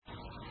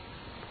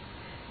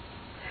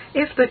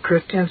If the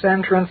Christian's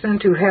entrance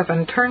into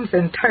heaven turns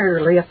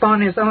entirely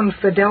upon his own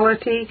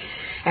fidelity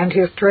and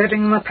his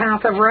treading the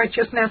path of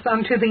righteousness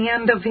unto the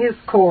end of his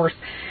course,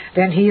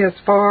 then he is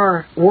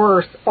far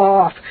worse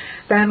off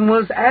than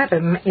was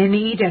Adam in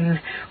Eden.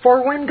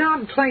 For when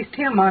God placed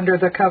him under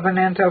the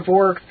covenant of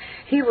works,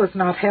 he was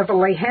not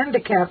heavily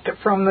handicapped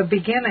from the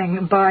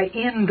beginning by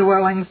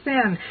indwelling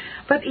sin,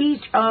 but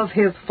each of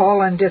his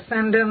fallen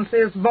descendants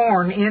is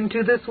born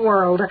into this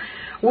world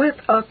with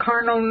a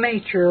carnal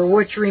nature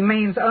which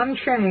remains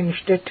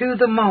unchanged to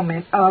the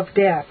moment of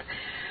death.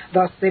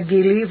 Thus the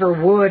believer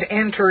would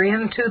enter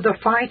into the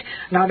fight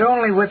not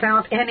only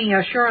without any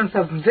assurance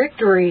of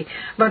victory,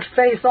 but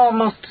face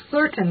almost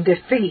certain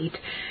defeat.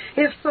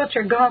 If such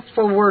a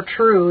gospel were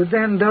true,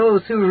 then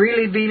those who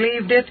really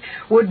believed it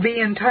would be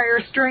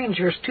entire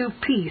strangers to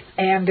peace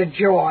and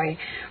joy,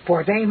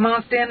 for they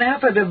must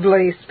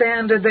inevitably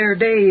spend their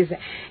days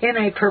in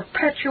a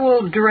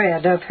perpetual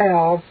dread of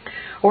hell.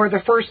 Or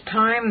the first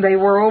time they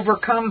were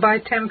overcome by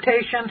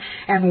temptation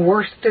and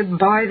worsted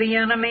by the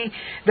enemy,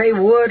 they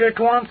would at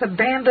once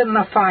abandon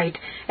the fight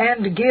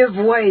and give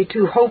way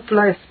to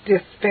hopeless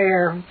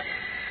despair.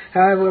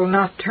 I will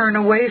not turn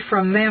away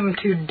from them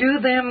to do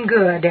them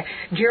good.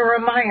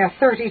 Jeremiah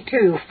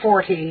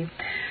 32:40.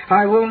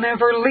 I will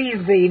never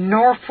leave thee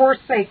nor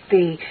forsake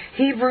thee.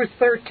 Hebrews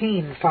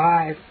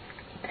 13:5.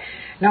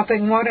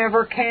 Nothing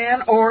whatever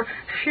can or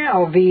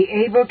shall be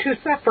able to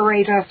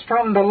separate us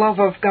from the love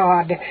of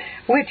God,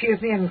 which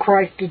is in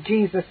Christ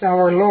Jesus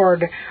our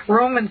Lord.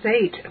 Romans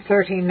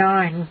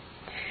 8:39.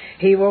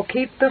 He will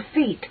keep the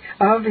feet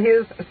of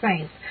his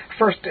saints.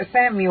 1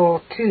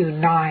 Samuel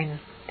 2:9.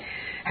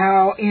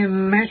 How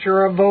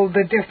immeasurable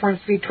the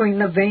difference between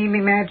the vain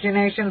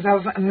imaginations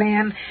of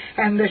men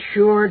and the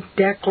sure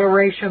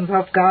declarations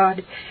of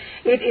God.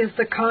 It is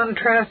the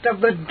contrast of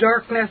the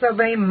darkness of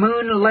a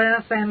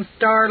moonless and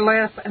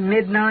starless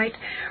midnight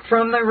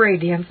from the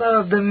radiance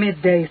of the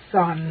midday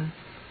sun.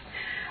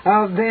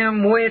 Of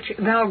them which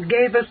thou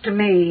gavest to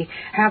me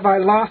have I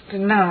lost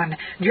none.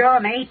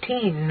 John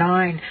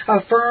 18:9.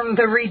 Affirmed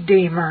the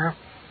Redeemer.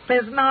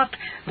 Is not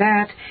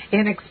that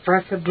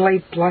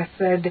inexpressibly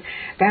blessed,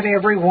 that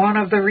every one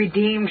of the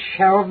redeemed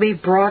shall be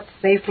brought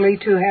safely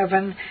to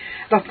heaven?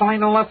 The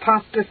final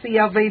apostasy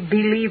of a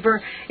believer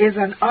is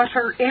an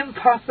utter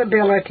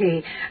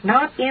impossibility,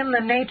 not in the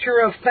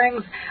nature of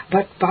things,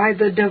 but by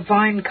the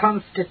divine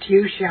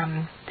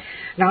constitution.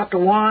 Not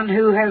one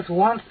who has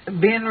once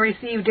been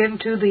received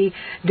into the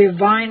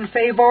divine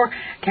favor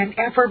can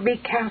ever be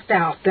cast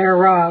out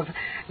thereof.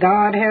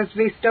 God has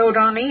bestowed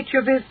on each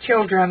of his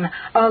children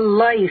a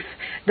life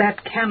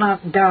that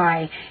cannot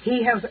die.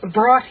 He has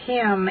brought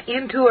him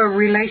into a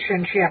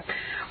relationship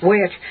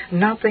which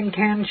nothing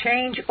can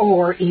change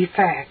or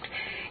effect.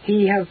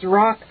 He has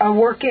wrought a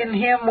work in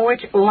him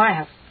which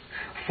lasts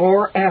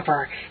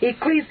forever.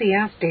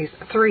 Ecclesiastes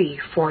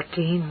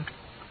 3:14.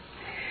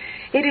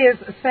 It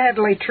is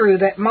sadly true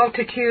that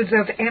multitudes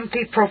of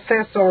empty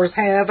professors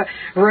have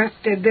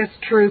wrested this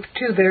truth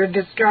to their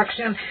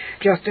destruction,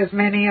 just as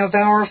many of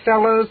our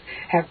fellows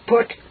have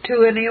put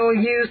to an ill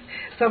use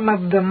some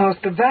of the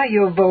most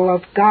valuable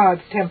of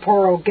God's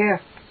temporal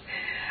gifts.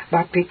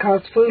 But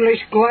because foolish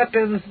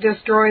gluttons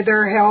destroy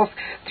their health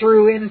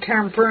through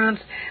intemperance,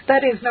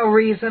 that is no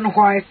reason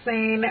why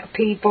sane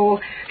people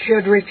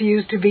should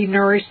refuse to be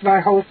nourished by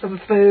wholesome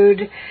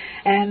food.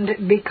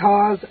 And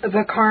because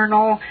the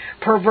carnal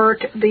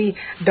pervert the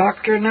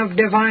doctrine of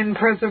divine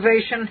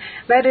preservation,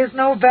 that is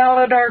no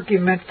valid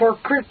argument for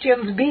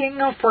Christians being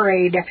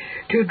afraid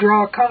to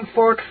draw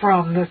comfort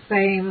from the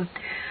same.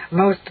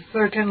 Most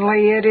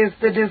certainly it is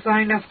the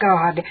design of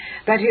God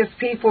that his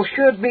people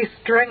should be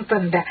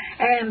strengthened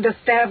and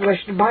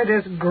established by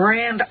this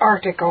grand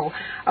article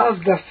of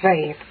the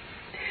faith.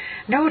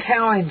 Note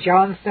how in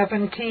John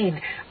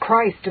 17,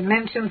 Christ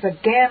mentions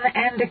again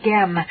and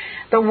again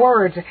the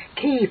words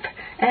keep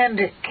and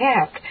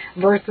kept,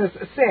 verses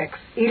 6,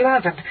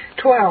 11,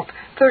 12,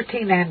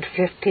 13, and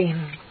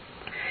 15.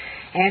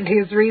 And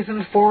his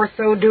reason for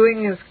so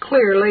doing is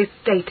clearly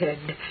stated.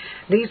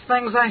 These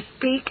things I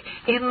speak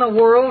in the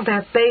world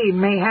that they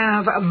may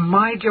have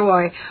my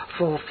joy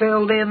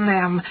fulfilled in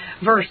them.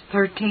 Verse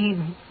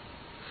 13.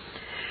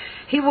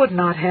 He would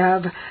not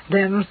have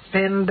them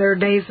spend their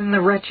days in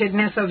the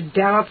wretchedness of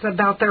doubts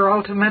about their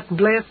ultimate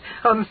bliss,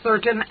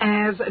 uncertain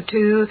as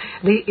to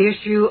the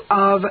issue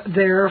of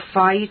their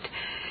fight.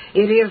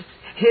 It is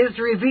his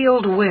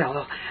revealed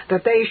will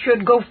that they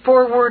should go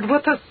forward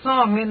with a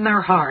song in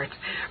their hearts,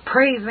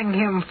 praising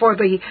him for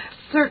the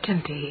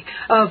certainty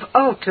of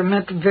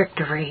ultimate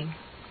victory.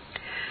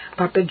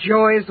 But the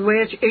joys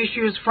which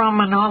issues from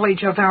a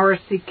knowledge of our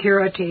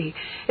security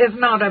is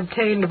not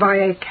obtained by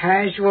a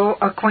casual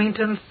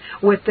acquaintance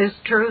with this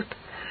truth.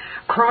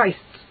 Christ's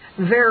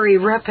very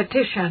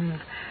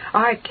repetition,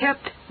 I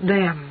kept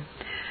them.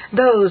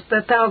 Those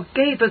that thou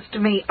gavest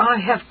me I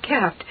have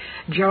kept,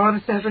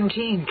 John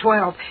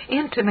 17:12,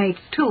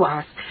 intimates to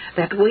us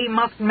that we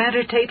must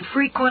meditate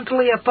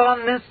frequently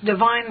upon this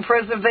divine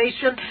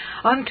preservation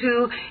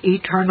unto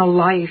eternal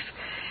life.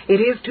 It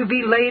is to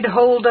be laid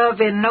hold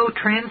of in no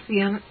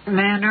transient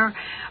manner,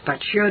 but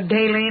should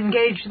daily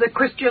engage the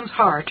Christian's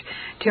heart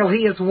till he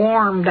is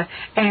warmed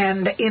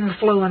and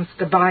influenced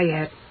by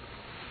it.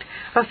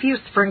 A few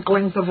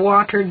sprinklings of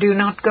water do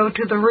not go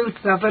to the roots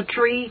of a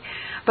tree,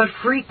 but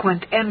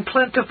frequent and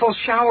plentiful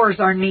showers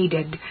are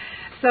needed.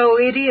 So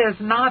it is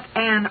not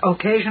an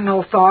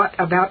occasional thought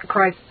about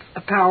Christ's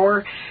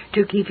power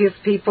to keep his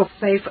people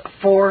safe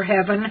for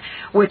heaven,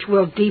 which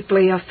will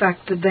deeply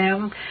affect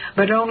them,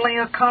 but only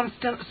a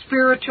constant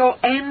spiritual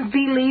and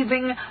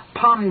believing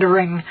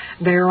pondering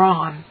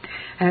thereon.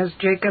 As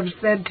Jacob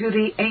said to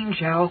the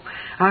angel,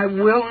 I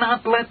will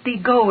not let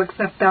thee go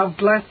except thou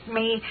bless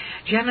me,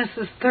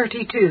 Genesis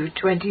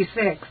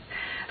 32:26.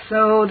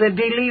 So the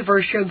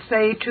believer should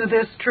say to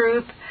this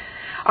truth,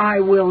 I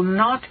will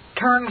not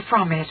turn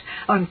from it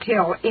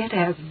until it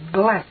has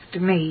blessed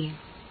me.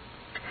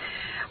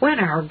 When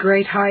our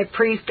great high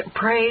priest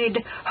prayed,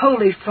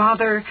 Holy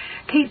Father,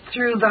 keep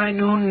through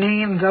thine own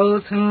name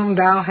those whom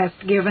thou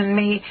hast given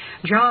me,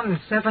 John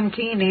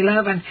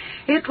 17:11,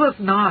 it was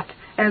not,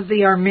 as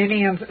the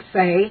Arminians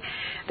say,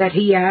 that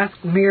he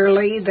asked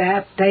merely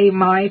that they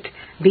might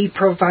be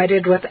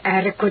provided with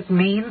adequate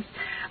means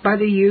by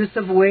the use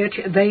of which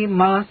they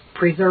must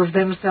preserve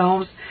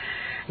themselves.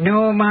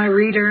 No, my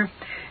reader,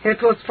 it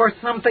was for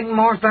something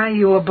more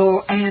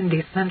valuable and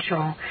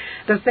essential.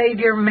 The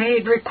Savior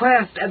made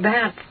request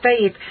that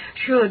faith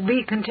should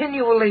be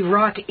continually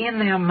wrought in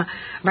them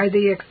by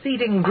the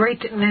exceeding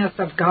greatness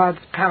of God's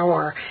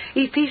power.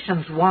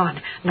 Ephesians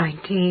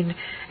 1:19.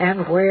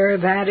 And where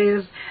that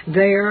is,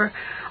 there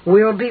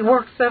will be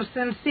works of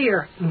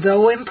sincere,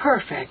 though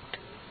imperfect,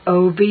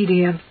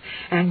 obedience,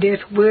 and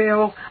it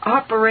will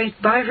operate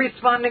by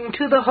responding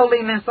to the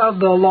holiness of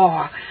the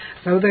law,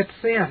 so that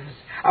sins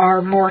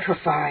are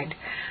mortified.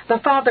 The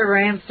Father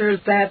answers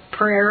that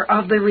prayer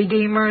of the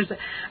Redeemers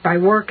by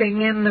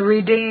working in the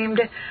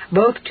redeemed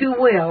both to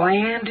will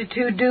and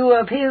to do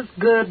of His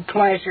good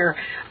pleasure.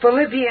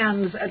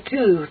 Philippians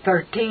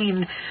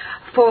 2:13,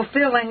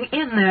 fulfilling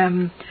in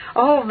them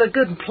all the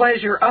good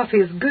pleasure of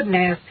His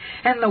goodness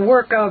and the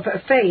work of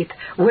faith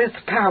with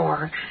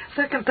power.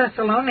 2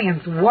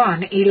 Thessalonians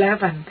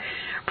 1:11,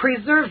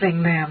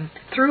 preserving them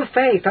through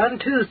faith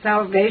unto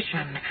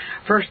salvation.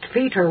 1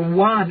 Peter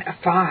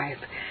 1:5.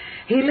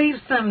 He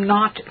leaves them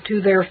not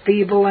to their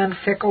feeble and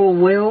fickle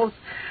wills,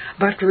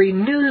 but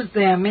renews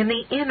them in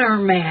the inner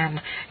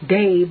man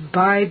day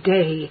by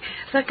day.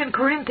 2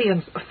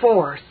 Corinthians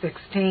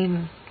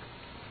 4:16.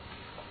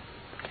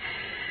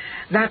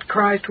 That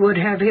Christ would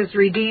have His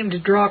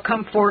redeemed draw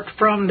comfort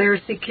from their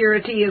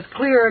security is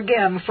clear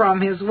again from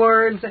His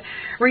words,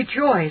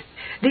 Rejoice,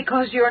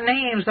 because your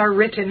names are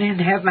written in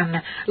heaven.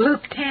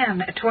 Luke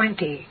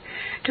 10:20.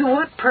 To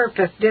what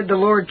purpose did the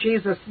Lord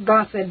Jesus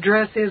thus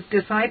address His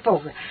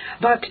disciples?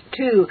 But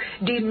to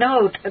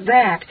denote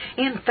that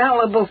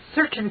infallible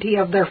certainty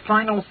of their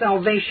final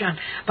salvation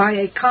by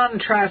a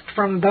contrast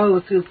from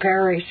those who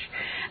perish,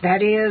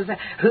 that is,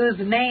 whose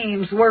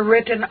names were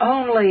written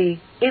only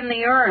in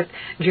the earth,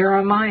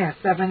 Jeremiah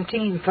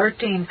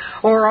 17:13,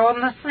 or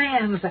on the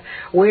sands,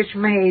 which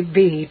may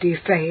be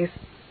defaced.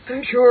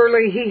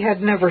 Surely He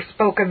had never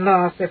spoken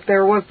thus if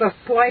there was the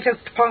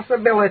slightest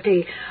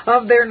possibility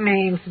of their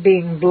names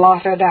being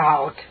blotted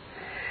out.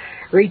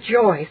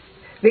 Rejoice,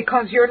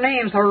 because your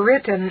names are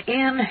written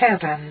in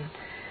heaven.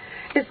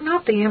 Is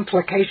not the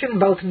implication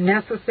both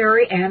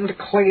necessary and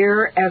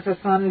clear as a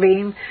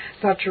sunbeam?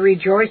 Such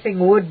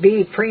rejoicing would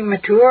be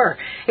premature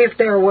if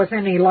there was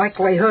any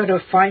likelihood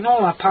of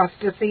final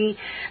apostasy.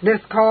 This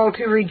call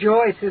to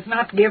rejoice is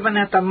not given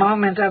at the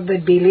moment of the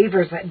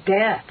believer's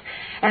death,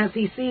 as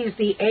he sees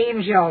the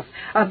angels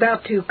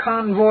about to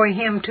convoy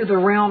him to the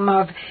realm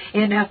of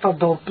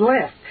ineffable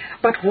bliss,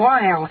 but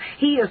while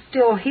he is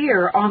still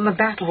here on the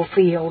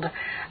battlefield.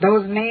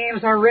 Those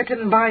names are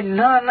written by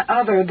none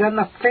other than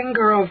the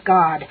finger of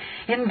God,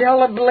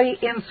 indelibly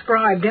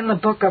inscribed in the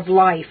book of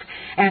life,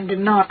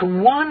 and not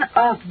one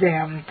of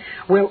them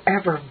will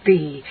ever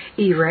be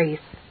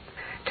erased.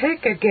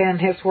 Take again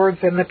His words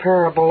in the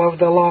parable of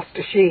the lost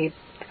sheep.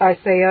 I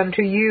say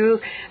unto you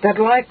that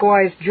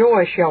likewise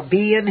joy shall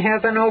be in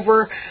heaven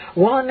over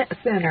one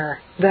sinner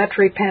that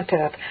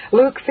repenteth.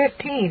 Luke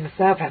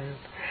 15:7.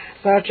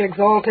 Such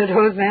exalted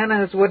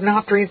hosannas would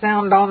not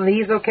resound on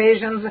these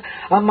occasions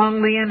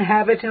among the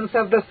inhabitants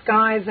of the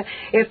skies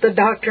if the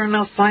doctrine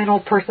of final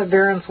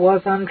perseverance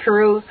was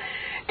untrue.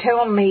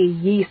 Tell me,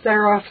 ye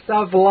seraphs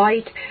of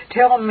light,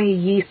 tell me,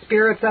 ye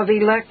spirits of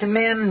elect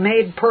men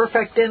made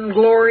perfect in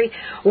glory,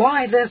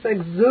 why this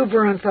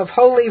exuberance of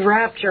holy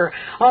rapture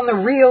on the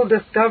real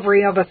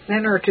discovery of a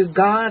sinner to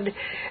God?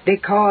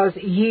 Because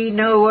ye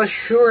know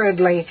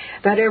assuredly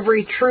that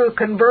every true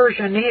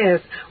conversion is,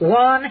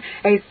 1,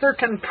 a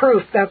certain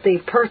proof that the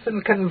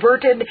person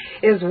converted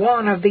is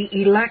one of the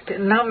elect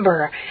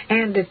number,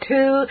 and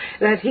 2,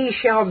 that he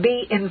shall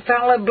be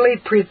infallibly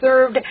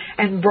preserved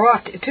and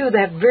brought to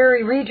that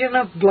very region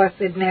of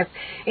blessedness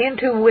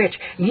into which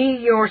ye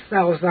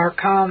yourselves are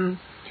come.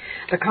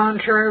 The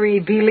contrary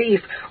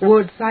belief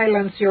would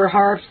silence your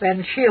harps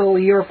and chill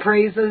your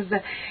praises.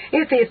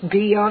 If it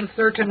be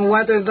uncertain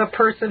whether the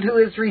person who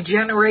is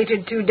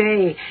regenerated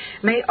today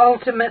may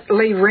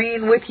ultimately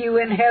reign with you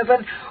in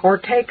heaven or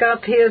take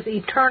up his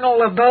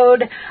eternal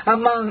abode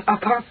among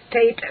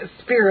apostate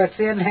spirits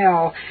in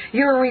hell,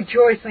 your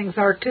rejoicings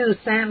are too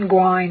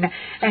sanguine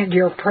and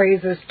your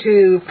praises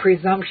too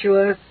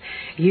presumptuous.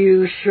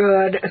 You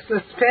should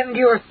suspend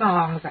your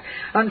songs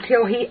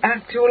until he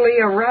actually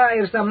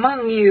arrives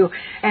among you,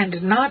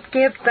 and not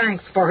give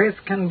thanks for his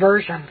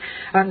conversion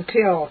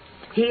until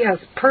he has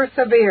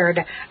persevered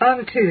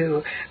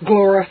unto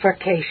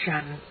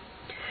glorification.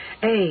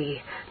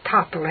 A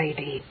top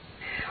lady.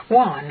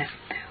 1.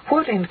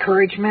 What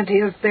encouragement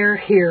is there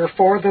here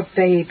for the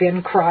babe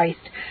in Christ?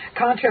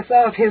 Conscious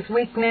of his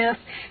weakness,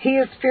 he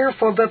is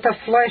fearful that the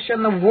flesh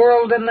and the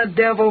world and the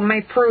devil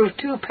may prove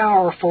too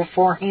powerful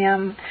for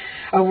him.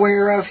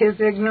 Aware of his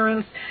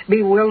ignorance,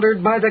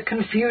 bewildered by the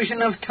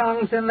confusion of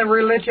tongues in the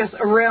religious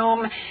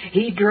realm,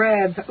 he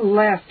dreads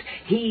lest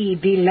he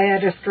be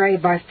led astray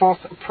by false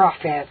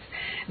prophets.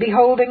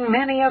 Beholding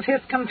many of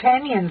his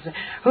companions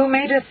who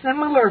made a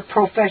similar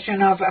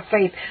profession of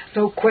faith,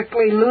 so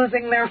quickly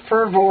losing their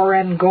fervor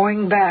and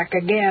going back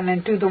again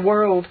into the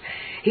world,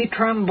 he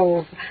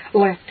trembles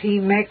lest he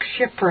make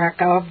shipwreck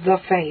of the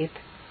faith.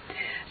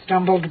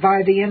 Stumbled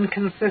by the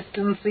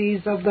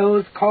inconsistencies of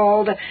those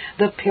called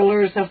the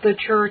pillars of the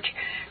church,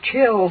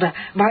 chilled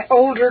by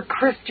older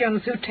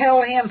Christians who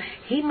tell him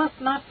he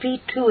must not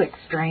be too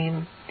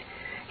extreme.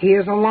 He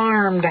is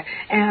alarmed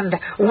and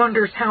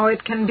wonders how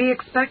it can be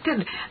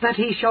expected that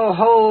he shall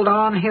hold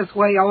on his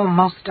way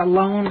almost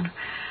alone.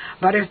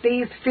 But if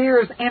these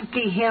fears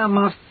empty him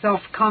of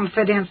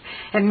self-confidence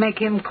and make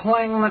him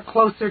cling the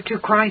closer to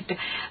Christ,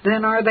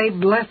 then are they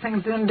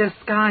blessings in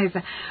disguise,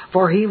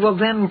 for he will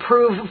then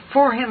prove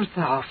for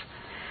himself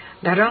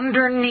that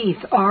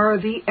underneath are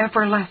the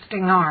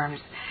everlasting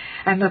arms,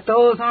 and that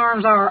those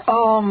arms are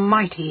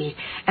almighty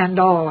and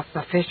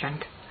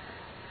all-sufficient.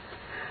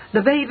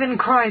 The babe in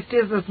Christ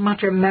is as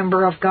much a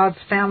member of God's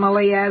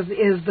family as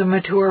is the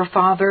mature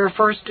father,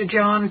 1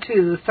 John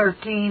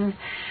 2:13,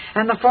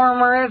 and the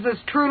former is as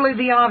truly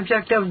the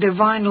object of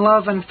divine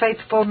love and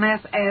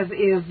faithfulness as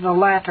is the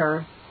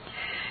latter.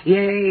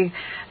 Yea,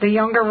 the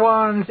younger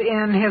ones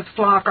in his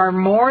flock are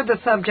more the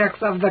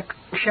subjects of the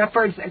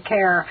shepherd's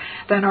care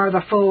than are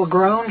the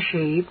full-grown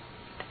sheep.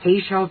 He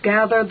shall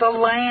gather the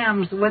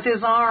lambs with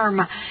his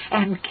arm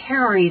and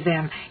carry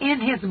them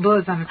in his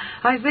bosom.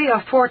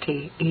 Isaiah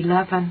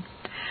 40:11.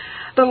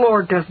 The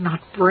Lord does not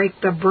break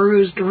the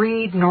bruised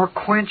reed nor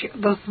quench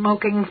the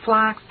smoking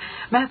flax.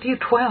 Matthew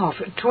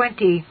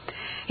 12:20.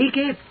 He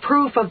gave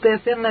proof of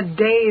this in the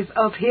days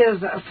of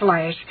his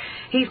flesh.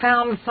 He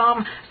found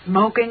some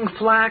smoking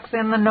flax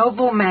in the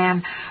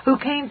nobleman who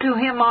came to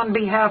him on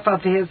behalf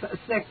of his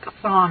sick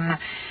son.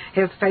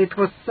 His faith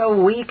was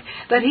so weak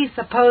that he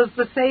supposed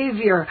the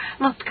Savior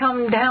must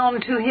come down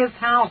to his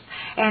house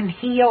and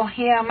heal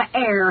him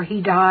ere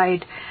he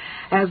died,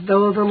 as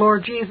though the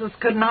Lord Jesus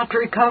could not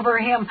recover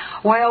him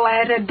while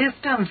at a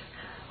distance,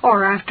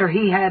 or after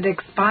he had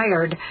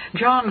expired.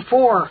 John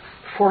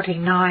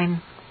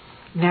 4:49.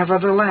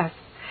 Nevertheless,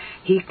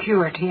 he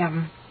cured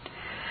him.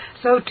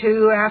 So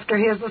too, after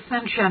his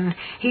ascension,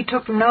 he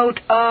took note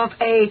of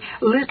a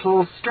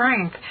little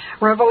strength,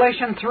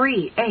 Revelation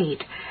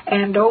 3:8,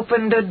 and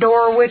opened a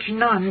door which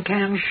none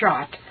can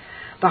shut.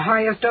 The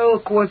highest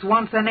oak was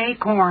once an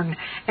acorn,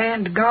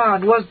 and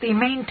God was the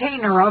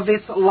maintainer of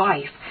its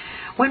life.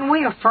 When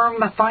we affirm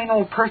the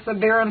final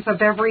perseverance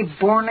of every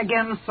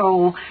born-again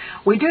soul,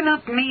 we do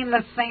not mean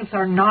that saints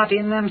are not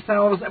in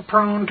themselves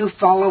prone to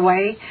fall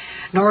away,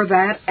 nor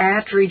that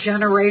at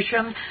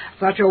regeneration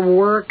such a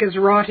work is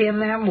wrought in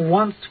them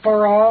once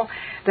for all,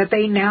 that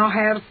they now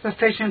have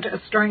sufficient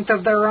strength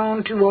of their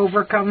own to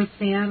overcome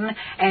sin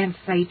and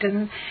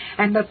Satan,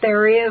 and that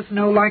there is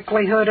no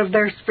likelihood of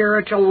their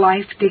spiritual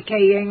life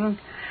decaying.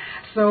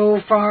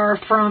 So far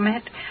from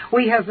it,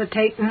 we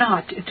hesitate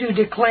not to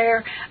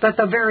declare that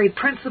the very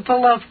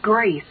principle of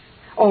grace,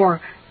 or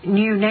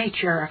new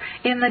nature,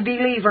 in the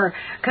believer,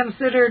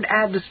 considered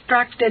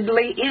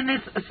abstractedly in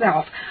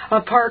itself,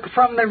 apart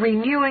from the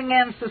renewing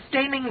and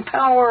sustaining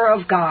power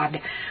of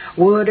God,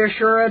 would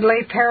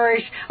assuredly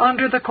perish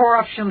under the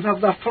corruptions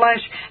of the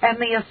flesh and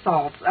the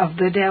assaults of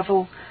the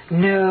devil.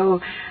 No,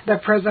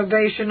 the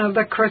preservation of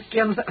the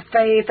Christian's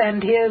faith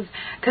and his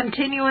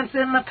continuance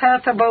in the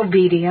path of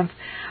obedience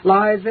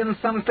lies in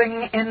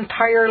something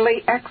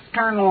entirely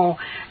external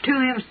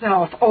to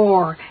himself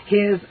or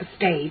his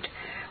state,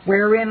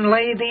 wherein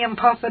lay the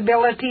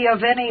impossibility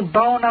of any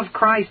bone of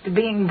Christ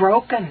being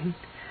broken,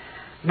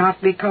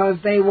 not because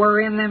they were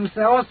in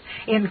themselves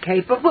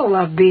incapable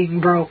of being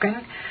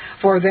broken,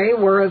 for they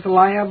were as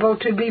liable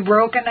to be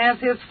broken as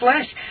his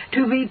flesh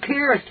to be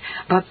pierced,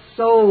 but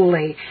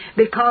solely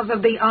because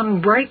of the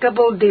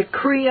unbreakable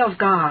decree of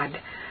God.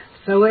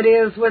 So it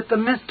is with the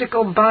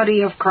mystical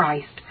body of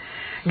Christ.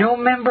 No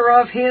member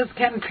of his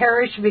can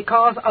perish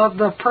because of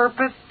the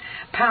purpose,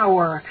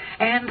 power,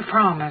 and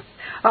promise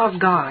of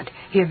God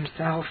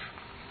himself.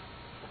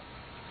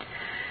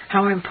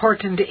 How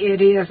important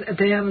it is,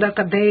 then, that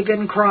the babe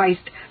in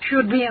Christ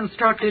should be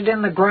instructed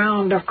in the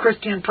ground of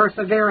Christian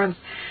perseverance,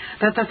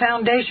 that the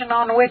foundation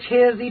on which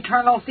his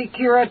eternal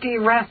security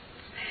rests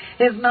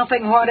is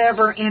nothing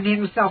whatever in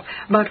himself,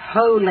 but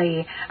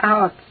wholly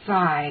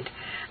outside.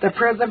 The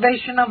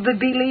preservation of the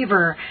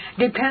believer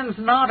depends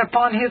not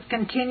upon his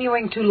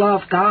continuing to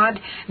love God,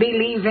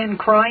 believe in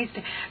Christ,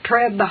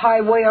 tread the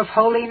highway of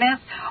holiness,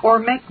 or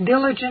make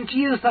diligent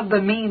use of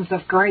the means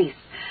of grace,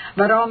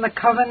 but on the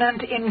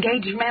covenant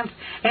engagements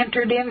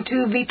entered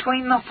into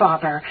between the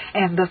Father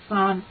and the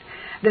Son.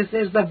 This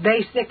is the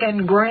basic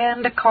and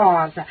grand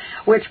cause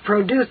which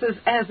produces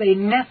as a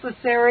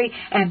necessary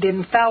and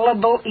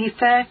infallible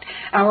effect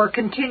our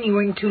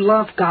continuing to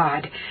love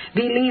God,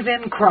 believe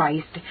in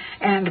Christ,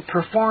 and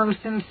perform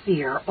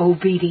sincere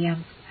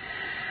obedience.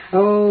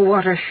 Oh,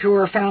 what a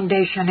sure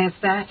foundation is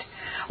that!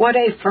 What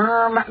a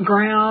firm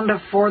ground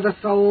for the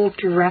soul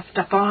to rest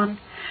upon!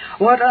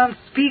 What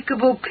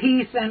unspeakable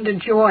peace and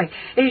joy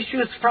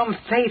issues from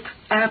faith's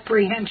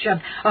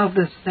apprehension of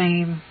the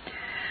same!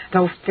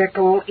 Though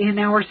fickle in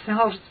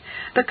ourselves,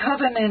 the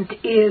covenant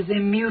is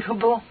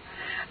immutable.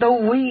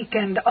 Though weak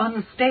and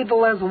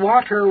unstable as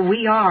water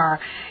we are,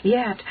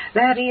 yet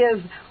that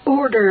is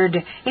ordered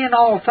in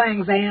all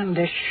things and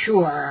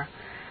sure.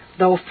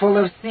 Though full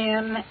of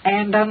sin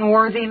and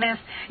unworthiness,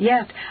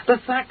 yet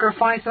the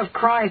sacrifice of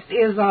Christ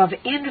is of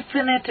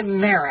infinite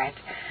merit.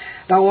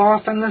 Though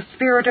often the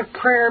spirit of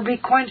prayer be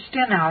quenched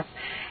in us,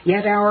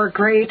 yet our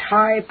great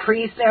high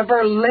priest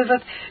ever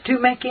liveth to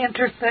make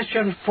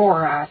intercession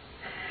for us.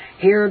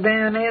 Here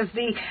then is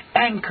the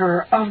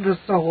anchor of the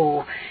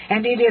soul,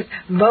 and it is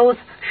both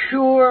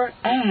sure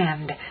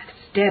and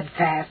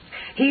steadfast.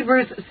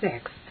 Hebrews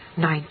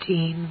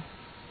 6:19.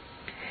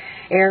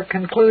 Ere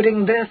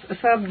concluding this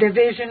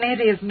subdivision,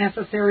 it is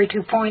necessary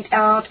to point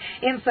out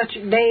in such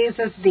days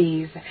as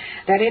these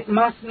that it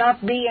must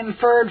not be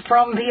inferred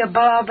from the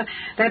above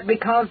that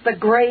because the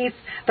grace,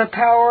 the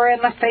power,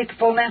 and the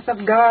faithfulness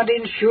of God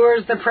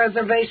ensures the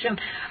preservation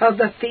of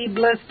the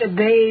feeblest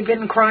babe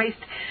in Christ,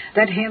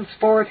 that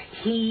henceforth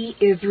he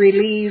is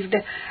relieved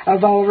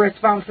of all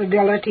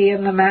responsibility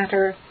in the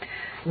matter.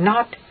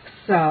 Not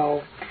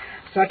so.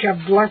 Such a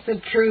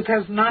blessed truth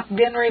has not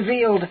been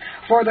revealed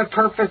for the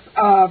purpose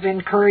of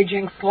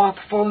encouraging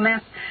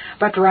slothfulness,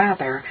 but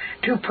rather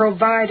to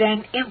provide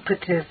an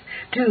impetus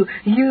to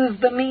use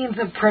the means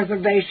of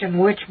preservation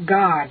which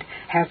God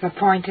has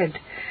appointed.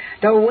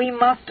 Though we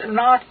must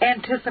not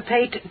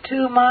anticipate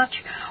too much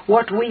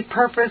what we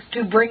purpose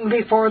to bring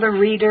before the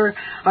reader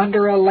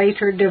under a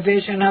later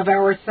division of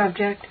our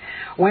subject,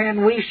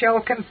 when we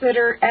shall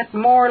consider at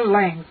more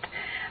length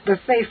the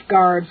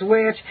safeguards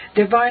which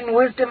divine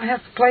wisdom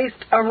has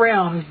placed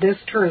around this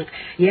truth,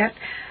 yet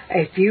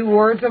a few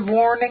words of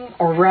warning,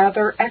 or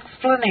rather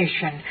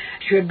explanation,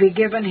 should be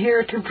given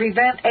here to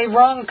prevent a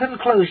wrong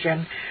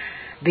conclusion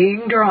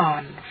being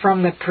drawn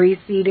from the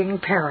preceding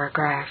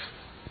paragraphs.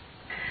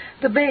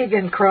 The babe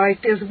in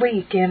Christ is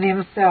weak in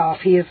himself.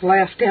 He is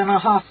left in a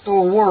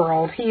hostile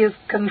world. He is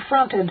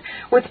confronted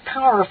with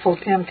powerful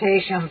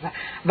temptations,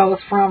 both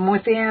from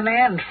within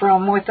and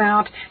from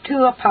without,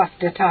 to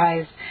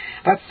apostatize.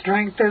 But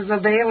strength is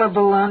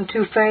available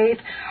unto faith.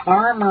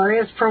 Armor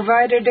is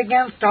provided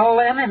against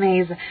all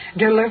enemies.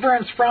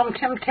 Deliverance from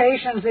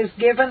temptations is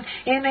given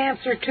in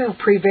answer to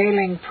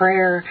prevailing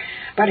prayer.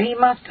 But he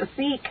must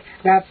seek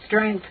that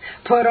strength,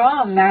 put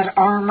on that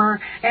armor,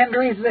 and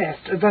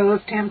resist those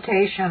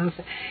temptations.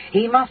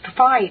 He must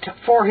fight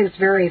for his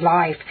very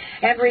life,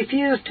 and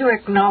refuse to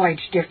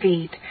acknowledge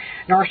defeat.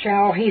 Nor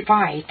shall he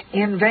fight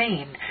in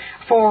vain,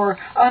 for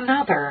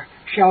another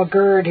shall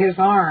gird his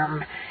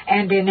arm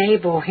and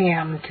enable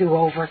him to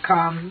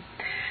overcome.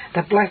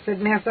 The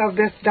blessedness of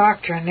this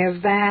doctrine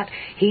is that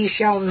he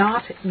shall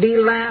not be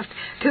left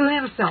to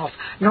himself,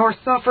 nor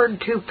suffered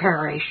to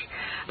perish.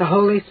 The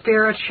Holy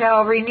Spirit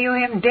shall renew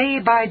him day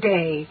by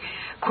day,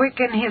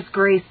 quicken his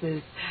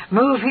graces,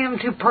 move him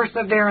to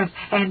perseverance,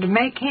 and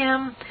make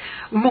him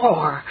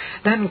more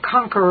than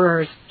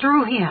conquerors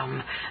through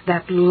him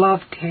that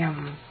loved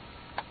him.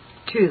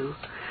 2.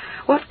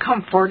 What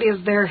comfort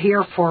is there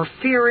here for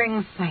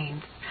fearing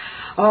saints?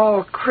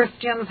 All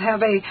Christians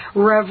have a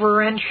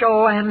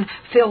reverential and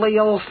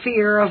filial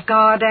fear of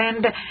God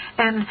and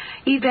an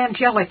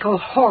evangelical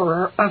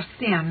horror of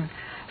sin.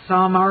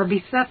 Some are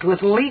beset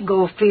with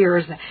legal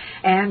fears,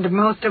 and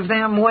most of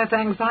them with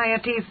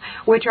anxieties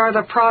which are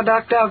the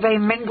product of a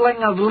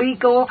mingling of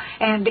legal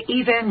and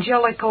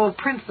evangelical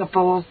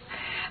principles.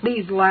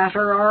 These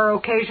latter are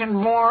occasioned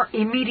more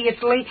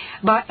immediately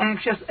by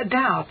anxious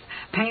doubts,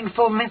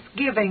 painful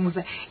misgivings,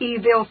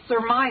 evil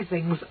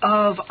surmisings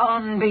of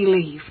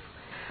unbelief.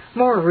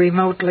 More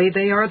remotely,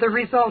 they are the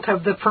result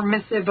of the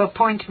permissive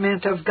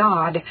appointment of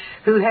God,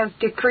 who has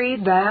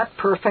decreed that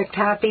perfect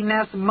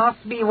happiness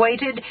must be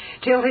waited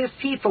till His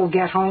people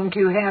get home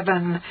to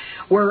heaven.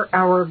 Were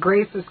our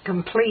grace is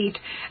complete,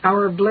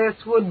 our bliss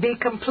would be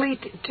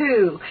complete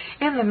too.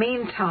 In the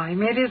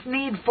meantime, it is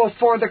needful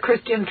for the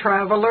Christian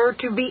traveler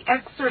to be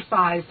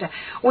exercised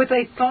with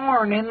a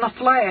thorn in the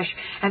flesh,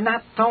 and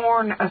that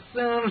thorn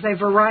assumes a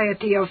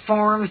variety of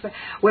forms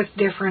with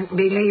different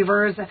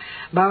believers,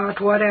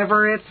 but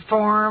whatever its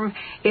form,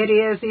 it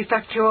is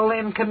effectual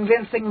in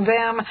convincing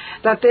them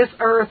that this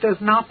earth is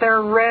not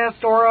their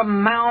rest or a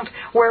mount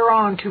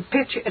whereon to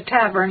pitch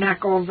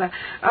tabernacles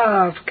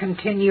of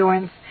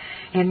continuance.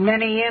 In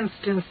many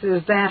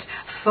instances, that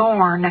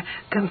thorn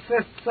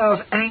consists of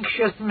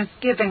anxious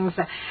misgivings,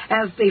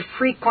 as the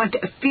frequent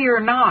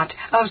 "fear not"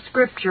 of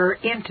Scripture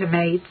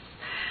intimates.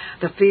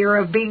 The fear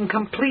of being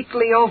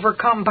completely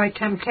overcome by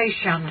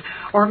temptation,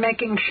 or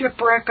making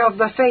shipwreck of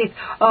the faith,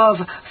 of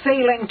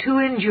failing to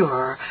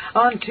endure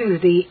unto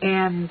the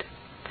end.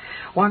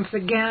 Once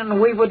again,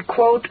 we would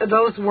quote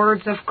those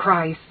words of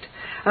Christ,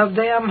 "Of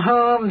them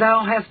whom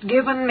thou hast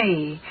given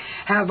me,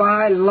 have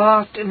I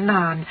lost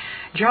none."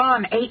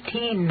 John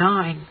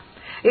 18:9.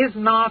 Is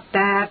not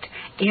that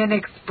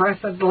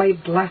inexpressibly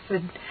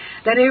blessed,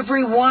 that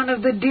every one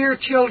of the dear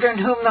children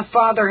whom the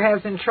Father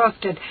has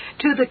entrusted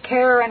to the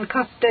care and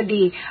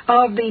custody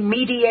of the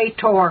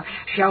Mediator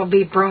shall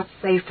be brought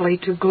safely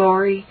to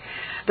glory?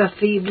 The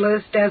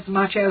feeblest as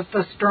much as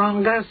the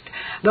strongest,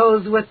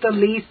 those with the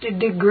least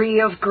degree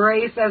of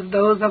grace as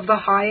those of the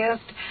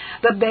highest,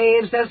 the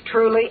babes as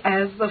truly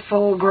as the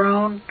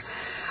full-grown.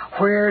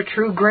 Where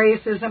true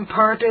grace is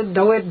imparted,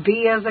 though it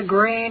be as a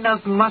grain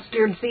of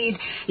mustard seed,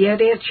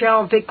 yet it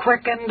shall be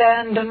quickened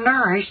and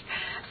nourished,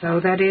 so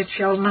that it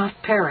shall not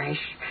perish.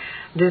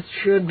 This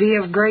should be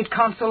of great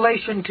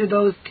consolation to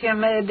those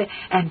timid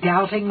and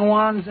doubting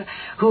ones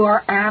who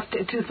are apt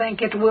to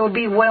think it will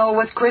be well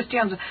with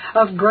Christians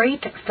of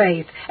great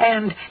faith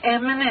and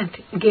eminent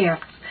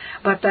gifts,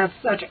 but that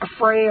such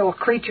frail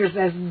creatures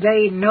as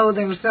they know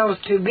themselves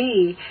to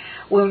be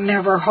will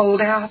never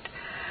hold out,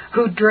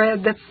 who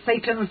dread that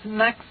Satan's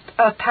next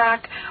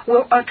attack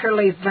will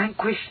utterly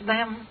vanquish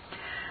them.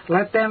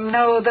 Let them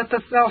know that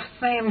the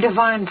self-same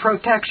divine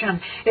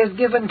protection is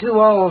given to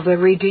all the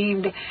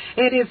redeemed.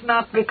 It is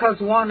not because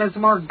one is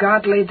more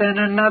godly than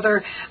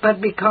another, but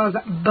because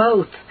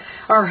both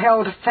are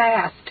held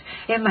fast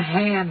in the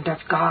hand of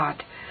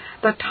God.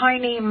 The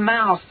tiny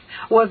mouse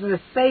was as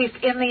safe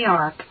in the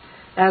ark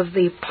as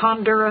the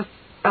ponderous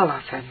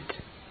elephant.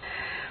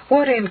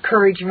 What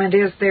encouragement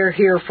is there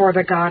here for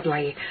the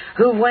godly,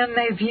 who, when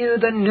they view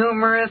the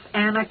numerous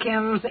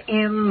Anakims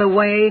in the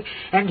way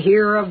and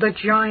hear of the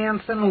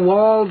giants and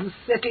walled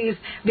cities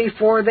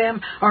before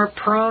them, are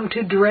prone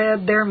to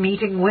dread their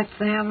meeting with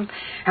them?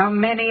 How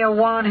many a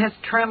one has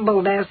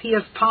trembled as he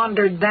has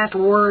pondered that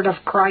word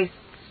of Christ.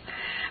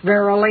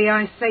 Verily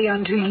I say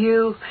unto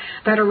you,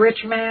 that a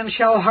rich man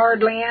shall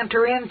hardly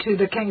enter into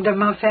the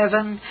kingdom of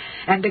heaven.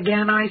 And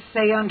again I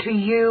say unto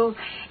you,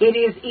 it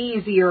is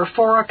easier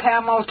for a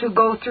camel to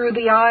go through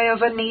the eye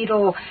of a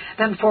needle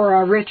than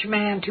for a rich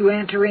man to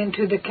enter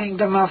into the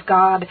kingdom of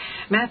God.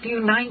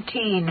 Matthew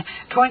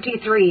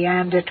 19:23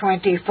 and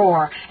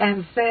 24.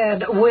 And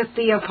said with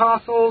the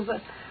apostles,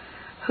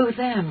 who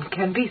then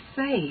can be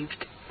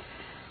saved?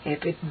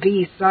 If it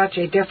be such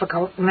a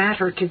difficult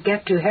matter to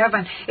get to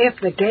heaven, if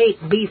the gate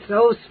be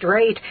so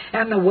strait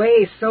and the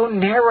way so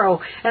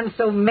narrow, and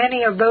so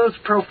many of those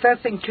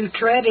professing to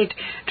tread it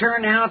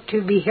turn out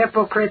to be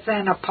hypocrites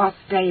and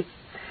apostates,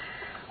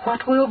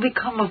 what will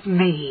become of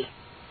me?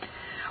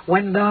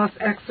 When thus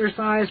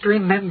exercised,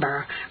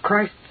 remember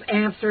Christ's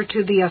answer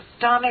to the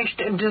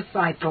astonished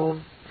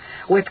disciples,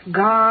 with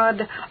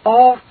God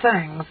all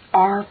things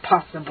are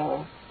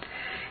possible.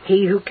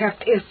 He who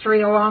kept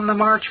Israel on the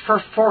march for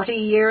 40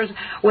 years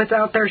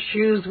without their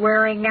shoes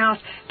wearing out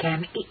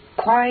can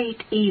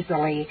quite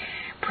easily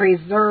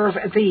preserve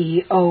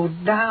thee, O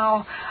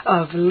thou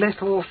of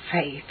little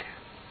faith.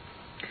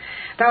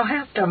 Thou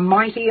hast a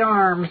mighty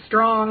arm,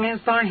 strong is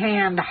thy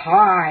hand,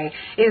 high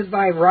is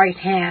thy right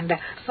hand.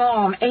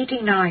 Psalm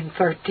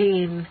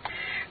 89:13.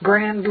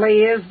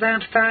 Grandly is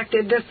that fact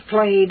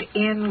displayed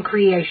in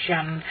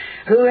creation.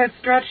 Who has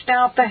stretched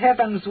out the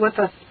heavens with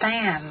a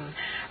span?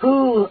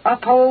 Who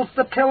upholds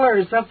the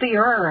pillars of the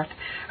earth?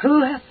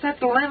 Who has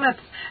set limits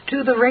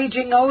to the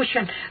raging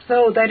ocean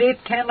so that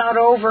it cannot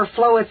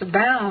overflow its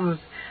bounds?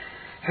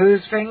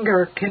 Whose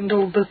finger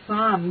kindled the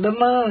sun, the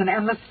moon,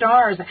 and the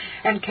stars,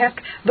 and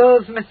kept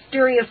those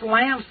mysterious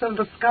lamps of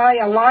the sky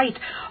alight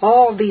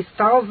all these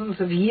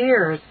thousands of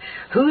years?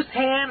 Whose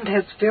hand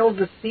has filled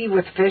the sea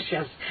with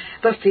fishes,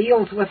 the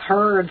fields with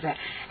herds,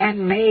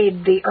 and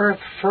made the earth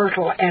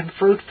fertile and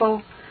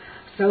fruitful?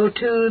 So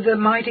too the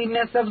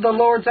mightiness of the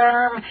Lord's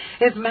arm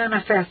is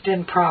manifest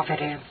in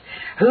providence,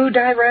 who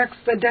directs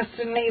the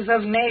destinies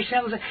of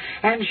nations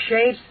and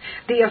shapes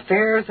the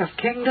affairs of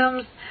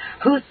kingdoms,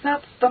 who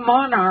sets the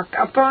monarch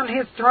upon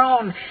his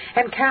throne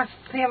and casts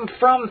him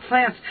from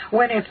thence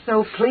when it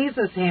so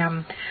pleases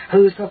him,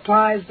 who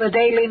supplies the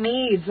daily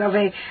needs of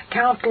a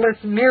countless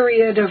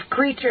myriad of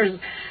creatures,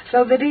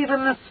 so that even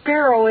the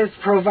sparrow is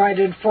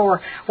provided for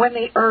when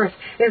the earth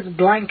is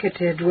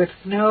blanketed with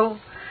snow,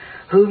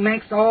 who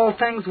makes all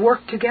things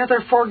work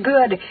together for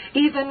good,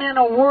 even in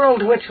a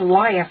world which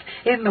lieth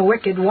in the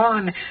wicked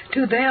one,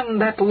 to them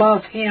that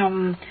love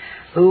him,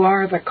 who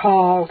are the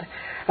called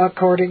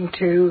according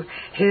to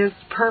his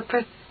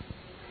purpose.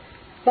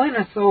 When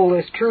a soul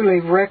is truly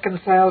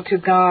reconciled to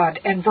God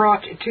and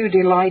brought to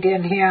delight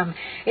in him,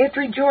 it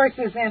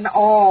rejoices in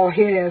all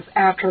his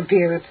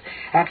attributes.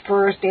 At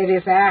first it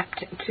is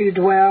apt to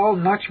dwell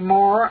much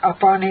more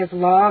upon his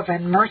love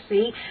and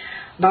mercy,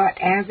 but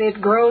as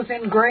it grows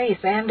in grace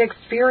and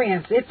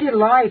experience, it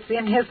delights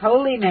in his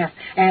holiness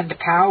and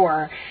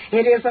power.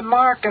 It is a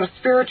mark of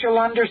spiritual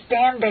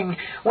understanding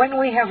when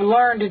we have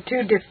learned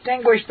to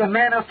distinguish the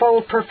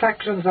manifold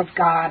perfections of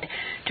God,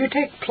 to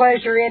take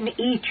pleasure in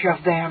each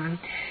of them.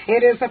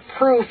 It is a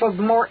proof of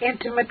more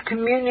intimate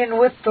communion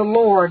with the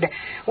Lord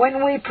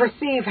when we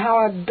perceive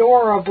how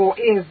adorable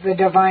is the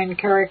divine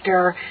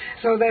character,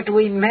 so that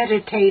we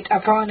meditate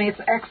upon its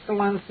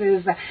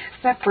excellences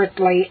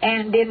separately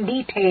and in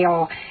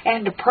detail,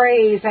 and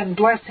praise and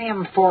bless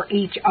him for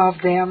each of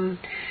them.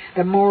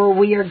 The more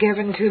we are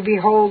given to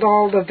behold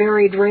all the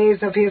varied rays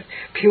of his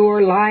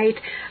pure light,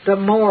 the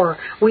more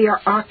we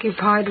are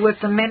occupied with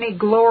the many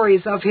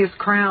glories of his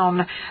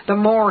crown, the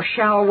more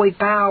shall we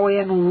bow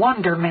in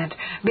wonderment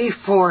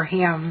before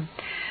him.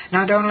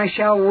 Not only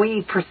shall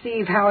we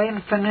perceive how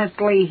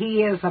infinitely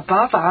he is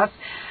above us,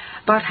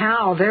 but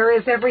how there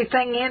is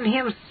everything in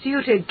him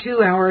suited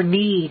to our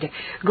need: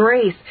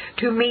 grace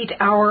to meet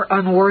our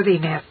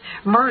unworthiness,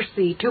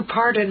 mercy to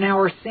pardon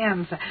our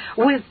sins,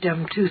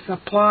 wisdom to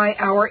supply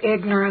our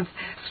ignorance,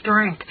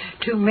 strength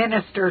to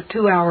minister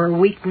to our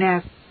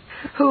weakness.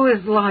 Who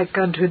is like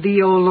unto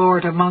thee, O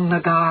Lord, among the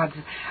gods?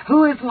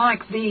 Who is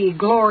like thee,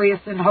 glorious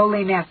in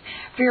holiness,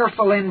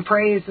 fearful in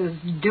praises,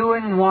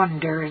 doing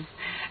wonders?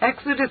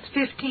 Exodus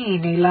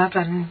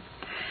 15:11.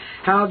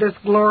 How this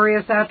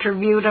glorious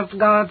attribute of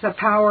God's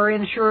power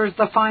ensures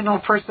the final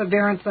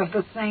perseverance of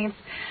the saints.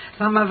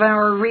 Some of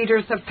our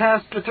readers have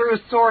passed through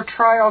sore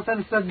trials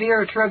and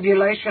severe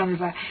tribulations,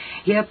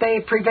 yet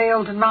they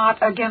prevailed not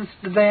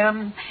against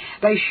them.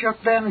 They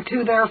shook them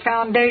to their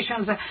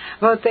foundations,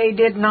 but they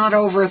did not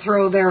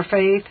overthrow their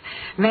faith.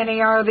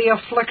 Many are the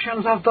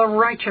afflictions of the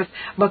righteous,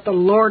 but the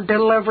Lord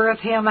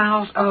delivereth him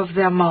out of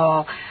them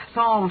all.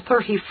 Psalm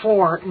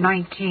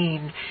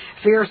 34:19.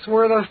 Fierce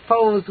were the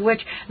foes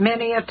which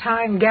many a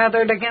time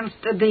gathered against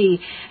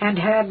thee, and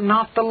had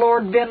not the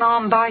Lord been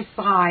on thy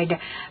side,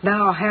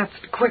 thou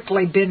hadst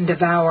quickly been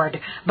devoured.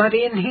 But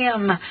in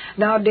him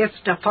thou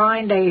didst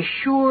find a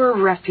sure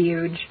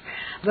refuge.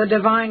 The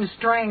divine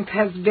strength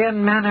has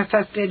been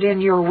manifested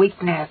in your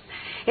weakness.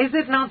 Is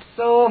it not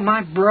so,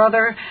 my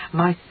brother,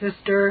 my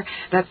sister,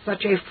 that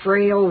such a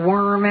frail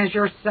worm as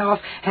yourself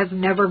has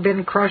never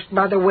been crushed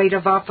by the weight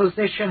of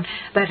opposition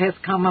that has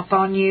come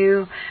upon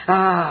you?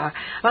 Ah,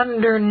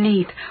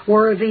 underneath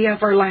were the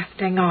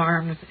everlasting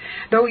arms.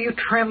 Though you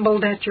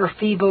trembled at your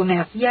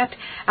feebleness, yet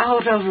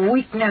out of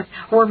weakness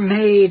were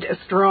made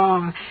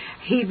strong.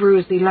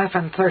 Hebrews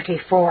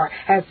 11:34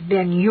 has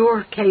been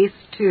your case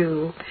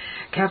too.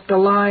 Kept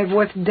alive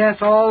with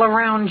death all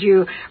around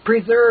you,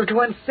 preserved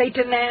when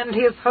Satan and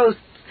his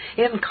hosts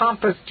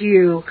encompassed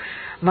you.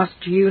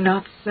 Must you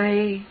not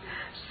say,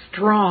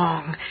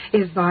 strong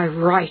is thy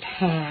right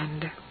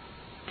hand?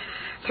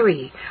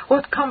 3.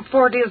 What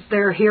comfort is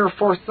there here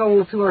for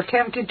souls who are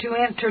tempted to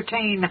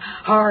entertain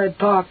hard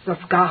thoughts of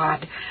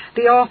God?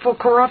 The awful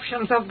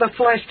corruptions of the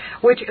flesh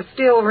which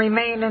still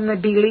remain in the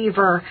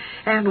believer,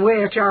 and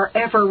which are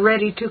ever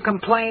ready to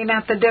complain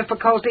at the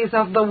difficulties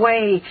of the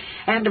way,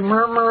 and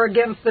murmur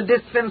against the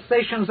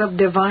dispensations of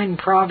divine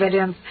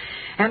providence,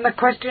 and the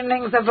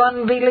questionings of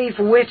unbelief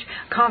which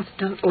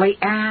constantly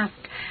ask,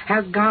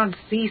 has God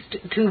ceased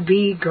to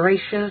be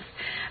gracious?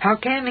 How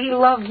can he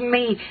love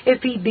me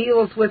if he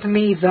deals with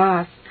me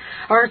thus?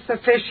 Are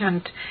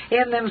sufficient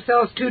in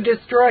themselves to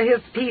destroy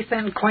his peace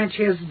and quench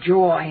his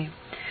joy.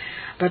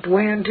 But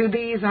when to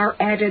these are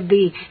added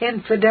the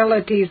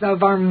infidelities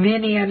of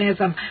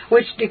Arminianism,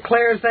 which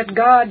declares that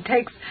God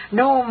takes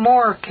no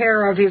more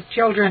care of his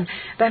children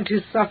than to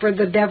suffer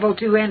the devil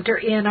to enter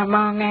in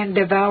among and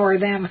devour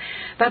them,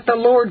 that the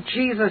Lord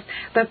Jesus,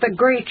 that the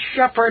great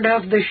shepherd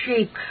of the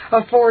sheep,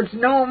 affords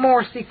no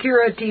more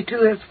security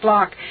to his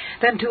flock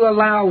than to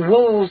allow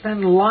wolves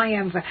and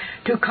lions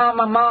to come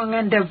among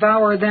and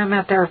devour them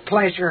at their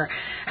pleasure,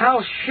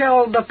 how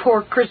shall the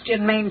poor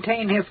Christian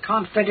maintain his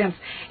confidence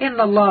in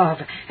the love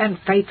and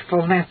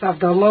faithfulness of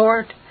the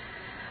Lord?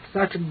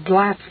 Such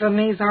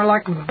blasphemies are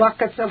like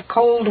buckets of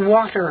cold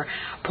water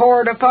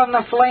poured upon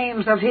the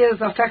flames of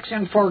his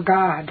affection for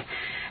God.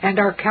 and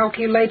are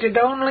calculated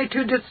only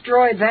to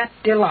destroy that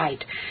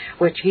delight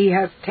which he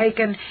has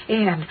taken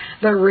in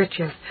the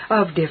riches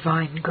of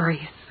divine grace.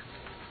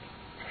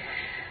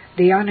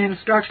 The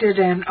uninstructed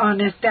and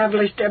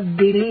unestablished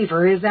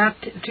believer is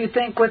apt to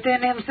think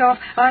within himself,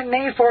 I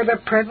may for the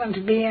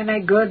present be in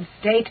a good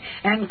state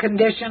and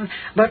condition,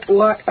 but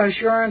what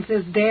assurance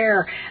is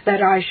there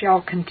that I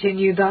shall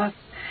continue thus?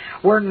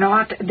 Were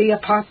not the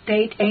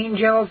apostate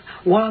angels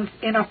once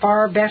in a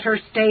far better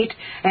state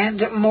and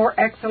more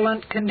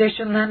excellent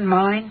condition than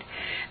mine?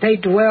 They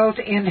dwelt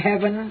in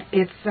heaven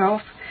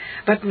itself,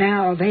 but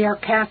now they are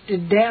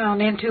casted down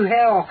into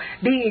hell,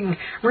 being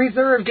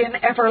reserved in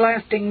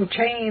everlasting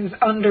chains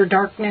under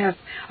darkness,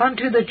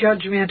 unto the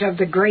judgment of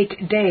the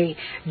great day.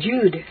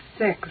 Jude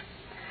 6.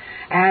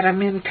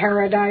 Adam in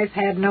paradise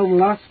had no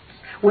lusts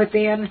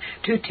within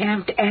to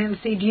tempt and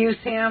seduce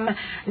him,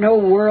 no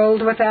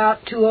world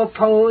without to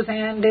oppose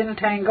and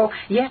entangle,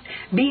 yet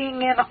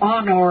being in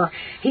honor,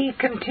 he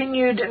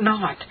continued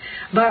not,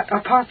 but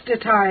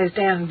apostatized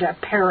and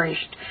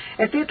perished.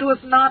 If it was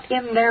not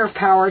in their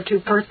power to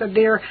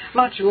persevere,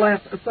 much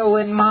less so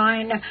in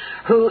mine,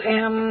 who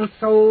am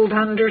sold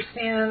under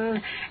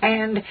sin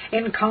and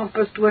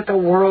encompassed with a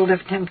world of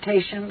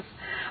temptations,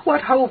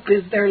 what hope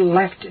is there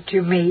left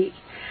to me?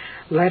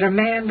 Let a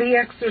man be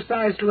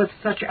exercised with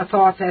such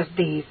thoughts as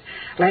these.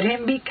 Let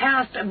him be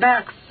cast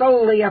back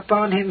solely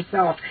upon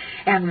himself.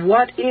 And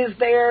what is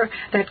there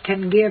that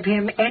can give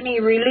him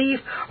any relief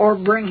or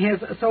bring his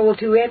soul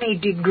to any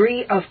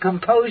degree of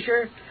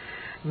composure?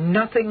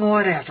 Nothing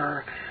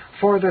whatever.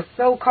 For the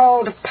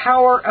so-called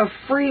power of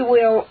free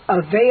will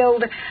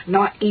availed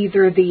not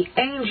either the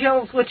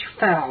angels which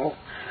fell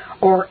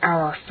or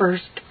our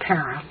first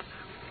parents.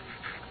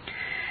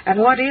 And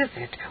what is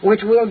it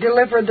which will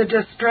deliver the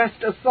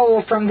distressed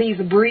soul from these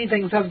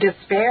breathings of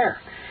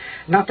despair?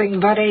 Nothing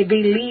but a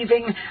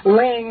believing,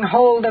 laying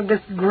hold of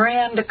this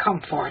grand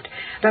comfort,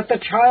 that the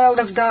child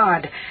of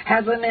God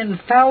has an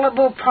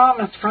infallible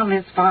promise from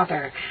his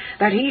Father,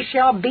 that he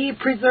shall be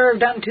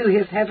preserved unto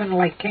his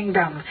heavenly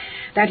kingdom,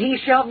 that he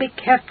shall be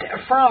kept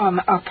from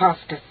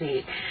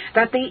apostasy,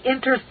 that the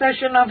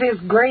intercession of his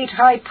great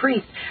high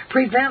priest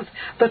prevents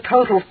the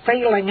total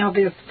failing of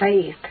his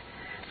faith.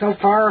 So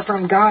far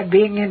from God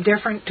being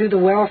indifferent to the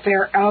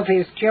welfare of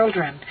his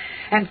children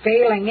and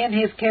failing in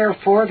his care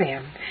for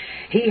them,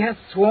 he has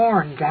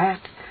sworn that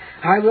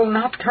I will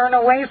not turn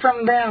away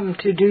from them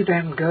to do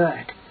them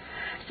good.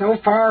 So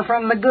far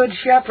from the good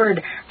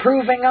shepherd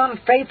proving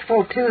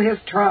unfaithful to his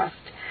trust,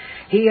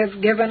 he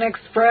has given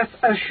express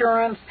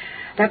assurance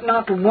that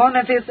not one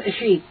of his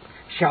sheep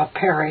shall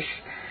perish.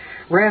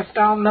 Rest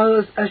on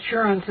those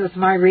assurances,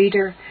 my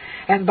reader,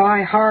 and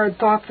thy hard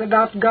thoughts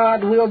about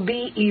God will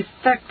be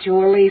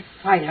effectually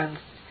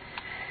silenced.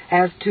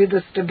 As to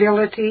the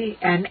stability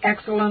and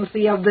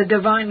excellency of the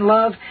divine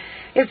love,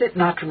 is it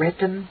not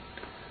written,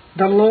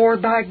 The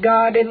Lord thy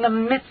God in the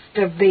midst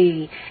of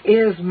thee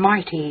is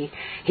mighty.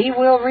 He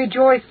will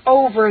rejoice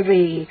over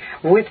thee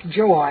with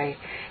joy.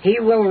 He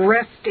will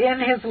rest in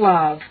his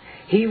love.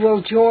 He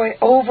will joy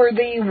over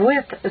thee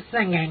with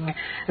singing.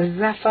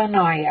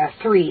 Zephaniah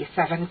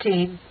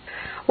 3:17.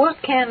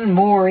 What can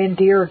more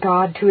endear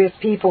God to his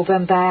people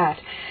than that?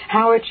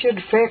 How it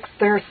should fix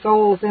their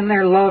souls in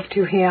their love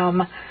to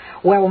him.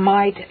 Well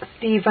might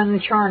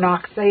Stephen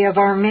Charnock say of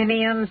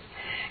Arminians,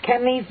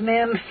 can these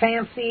men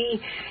fancy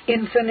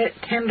infinite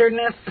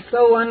tenderness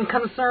so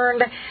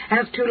unconcerned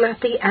as to let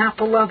the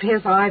apple of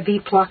his eye be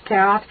plucked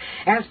out,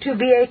 as to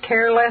be a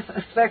careless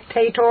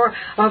spectator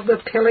of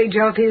the pillage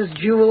of his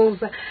jewels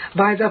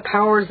by the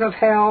powers of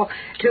hell,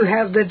 to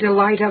have the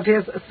delight of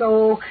his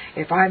soul,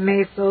 if I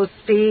may so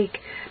speak,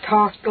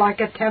 tossed like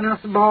a tennis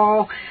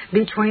ball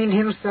between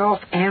himself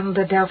and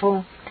the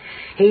devil?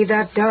 He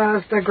that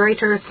does the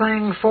greater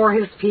thing for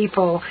his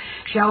people,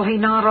 shall he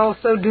not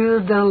also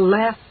do the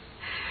less?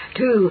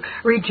 To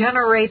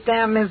regenerate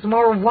them is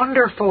more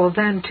wonderful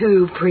than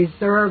to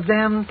preserve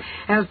them,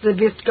 as the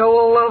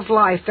bestowal of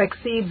life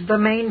exceeds the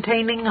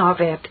maintaining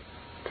of it.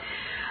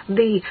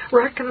 The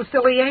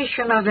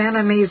reconciliation of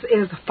enemies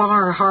is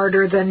far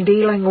harder than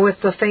dealing with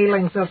the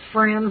failings of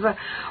friends.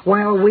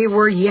 While we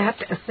were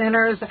yet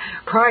sinners,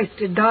 Christ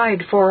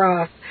died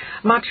for us.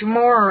 Much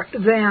more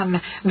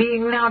then,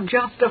 being now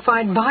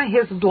justified by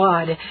his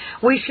blood,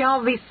 we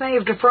shall be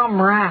saved from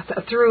wrath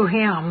through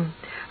him.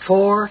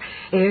 For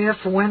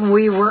if, when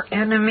we were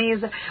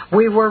enemies,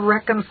 we were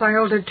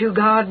reconciled to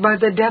God by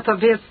the death of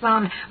his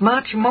Son,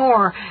 much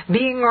more,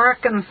 being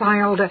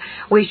reconciled,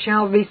 we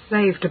shall be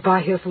saved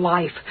by his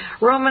life.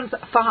 Romans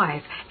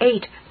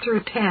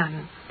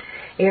 5:8-10.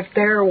 If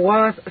there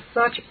was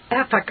such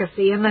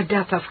efficacy in the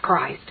death of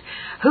Christ,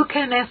 who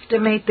can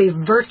estimate the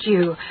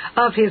virtue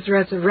of his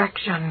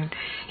resurrection?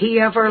 He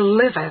ever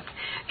liveth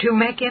to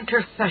make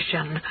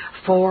intercession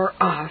for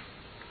us.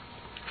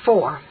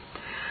 4.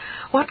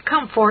 What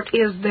comfort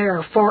is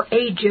there for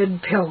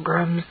aged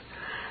pilgrims?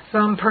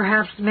 Some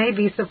perhaps may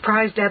be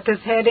surprised at this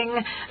heading,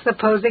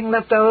 supposing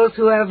that those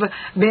who have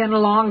been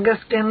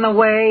longest in the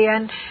way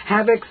and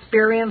have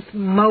experienced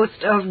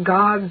most of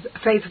God's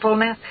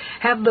faithfulness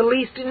have the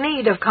least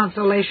need of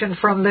consolation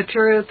from the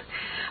truth.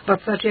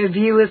 But such a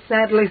view is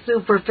sadly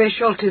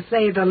superficial, to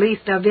say the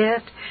least of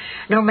it.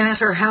 No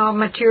matter how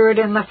matured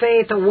in the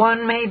faith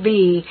one may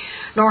be,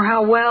 nor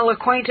how well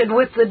acquainted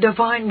with the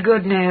divine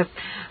goodness,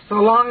 so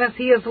long as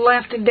he is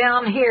left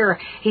down here,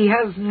 he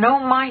has no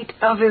might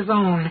of his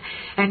own,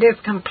 and is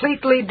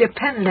completely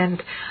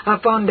dependent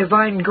upon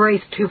divine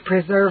grace to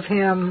preserve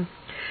him.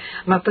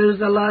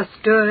 Methuselah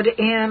stood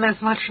in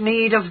as much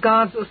need of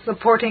God's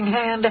supporting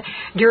hand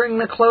during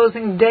the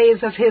closing days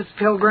of his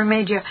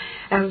pilgrimage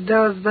as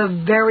does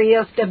the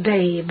veriest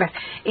babe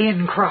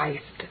in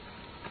Christ.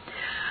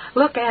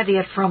 Look at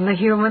it from the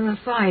human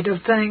side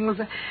of things.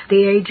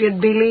 The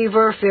aged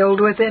believer, filled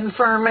with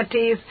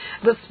infirmities,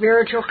 the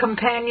spiritual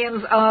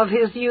companions of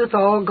his youth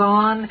all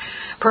gone,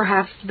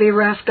 perhaps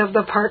bereft of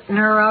the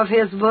partner of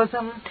his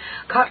bosom,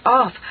 cut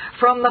off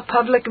from the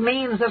public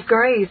means of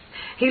grace,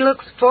 he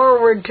looks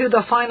forward to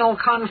the final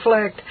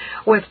conflict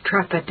with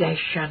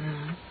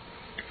trepidation.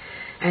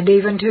 And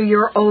even to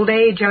your old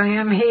age I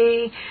am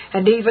he,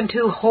 and even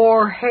to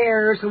hoar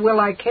hairs will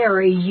I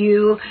carry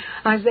you.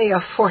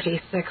 Isaiah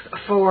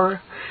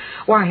 46:4.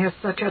 Why has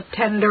such a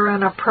tender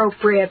and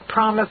appropriate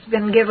promise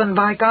been given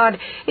by God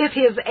if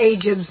his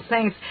aged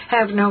saints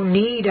have no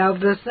need of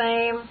the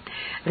same?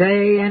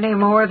 They, any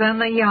more than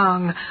the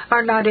young,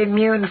 are not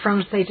immune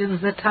from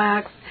Satan's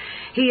attacks.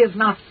 He is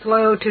not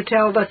slow to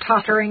tell the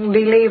tottering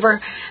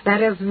believer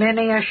that as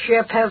many a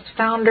ship has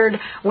foundered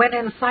when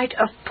in sight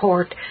of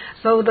port,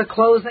 so the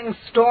closing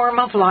storm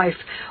of life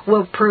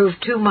will prove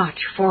too much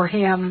for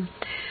him.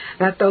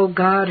 That though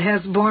God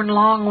has borne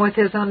long with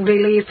his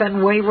unbelief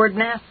and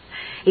waywardness,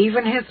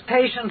 even his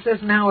patience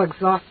is now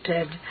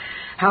exhausted.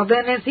 How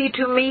then is he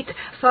to meet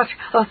such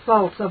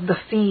assaults of the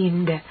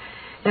fiend?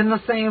 In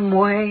the same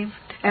way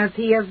as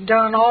he has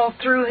done all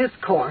through his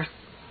course,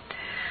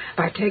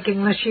 by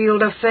taking the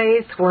shield of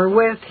faith,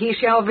 wherewith he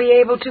shall be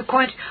able to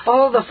quench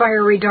all the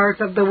fiery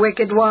darts of the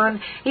wicked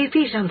one,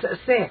 Ephesians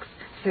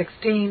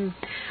 6:16,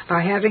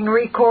 by having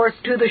recourse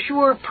to the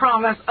sure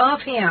promise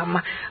of him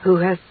who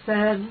has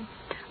said,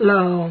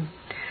 Lo,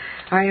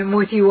 I am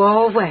with you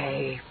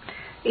alway,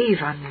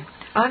 even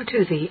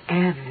unto the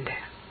end.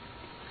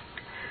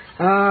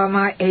 Ah,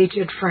 my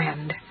aged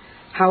friend,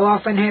 how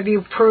often have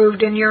you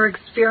proved in your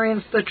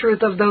experience the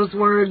truth of those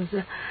words,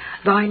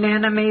 Thine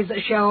enemies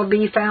shall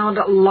be found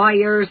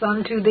liars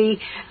unto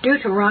thee,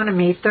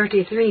 Deuteronomy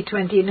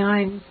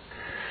 33:29.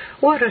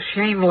 What a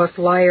shameless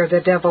liar the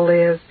devil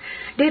is.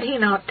 Did he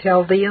not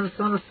tell thee in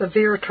some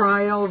severe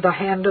trial, the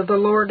hand of the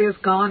Lord is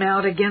gone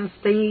out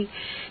against thee?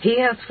 He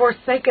has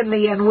forsaken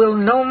thee, and will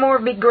no more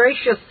be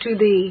gracious to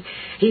thee.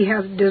 He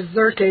has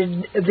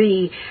deserted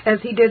thee,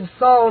 as he did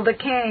Saul the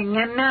king,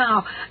 and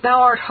now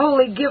thou art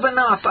wholly given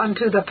up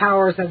unto the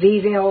powers of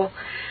evil.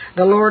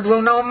 The Lord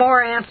will no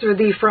more answer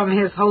thee from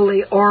his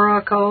holy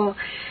oracle.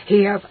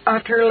 He has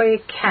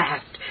utterly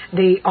cast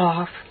thee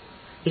off.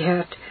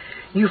 Yet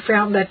you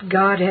found that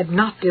God had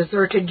not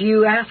deserted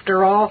you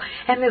after all,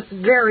 and this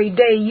very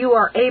day you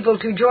are able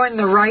to join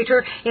the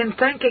writer in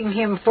thanking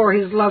him for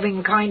his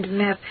loving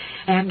kindness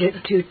and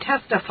to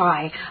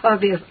testify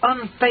of his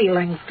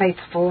unfailing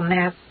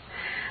faithfulness.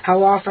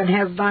 How often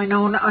has thine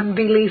own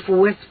unbelief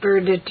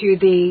whispered to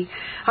thee,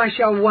 I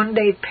shall one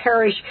day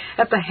perish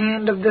at the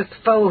hand of this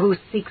foe who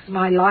seeks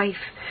my life.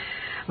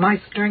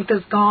 My strength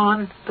is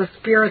gone, the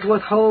Spirit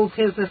withholds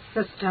his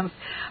assistance,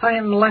 I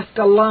am left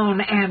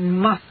alone and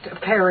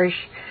must perish.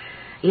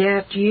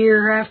 Yet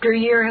year after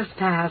year has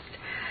passed,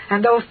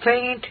 and though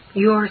faint,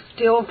 you are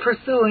still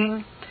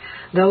pursuing.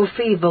 Though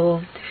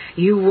feeble,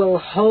 you will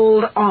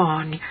hold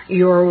on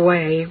your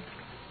way.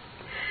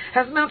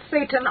 Has not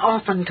Satan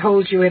often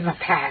told you in the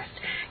past,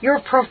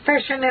 your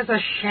profession is a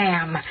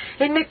sham,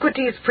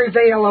 iniquities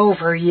prevail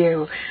over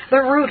you,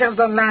 the root of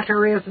the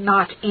matter is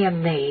not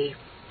in thee?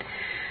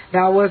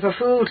 Thou was a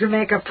fool to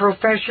make a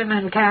profession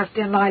and cast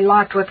in thy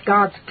lot with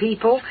God's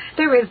people.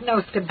 There is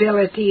no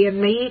stability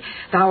in thee.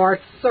 Thou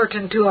art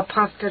certain to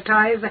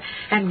apostatize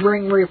and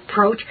bring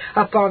reproach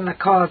upon the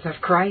cause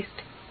of Christ.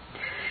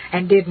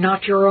 And did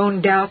not your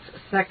own doubts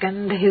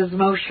second his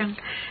motion,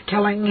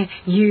 telling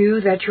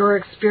you that your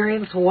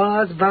experience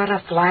was but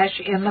a flash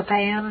in the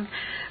pan,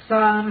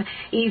 some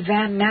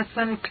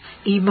evanescent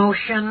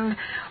emotion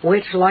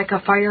which like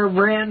a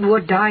firebrand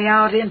would die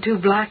out into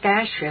black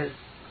ashes?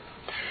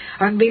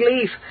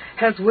 Unbelief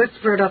has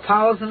whispered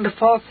 1,000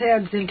 false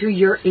heads into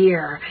your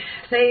ear,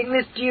 saying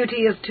this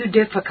duty is too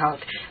difficult,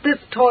 this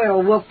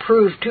toil will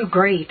prove too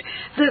great,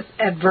 this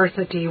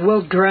adversity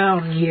will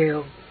drown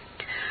you.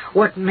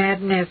 What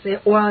madness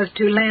it was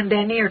to lend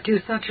an ear to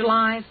such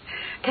lies!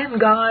 Can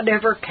God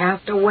ever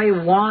cast away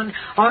one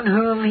on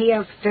whom he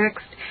has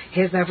fixed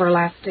his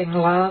everlasting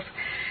love?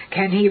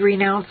 Can he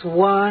renounce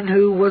one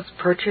who was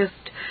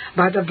purchased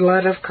by the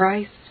blood of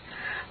Christ?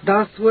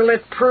 Thus will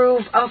it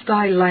prove of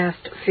thy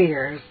last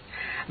fears.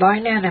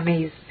 Thine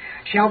enemies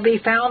shall be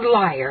found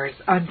liars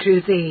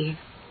unto thee.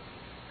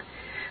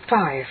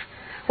 5.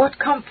 What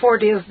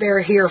comfort is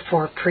there here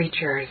for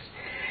preachers?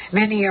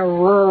 Many a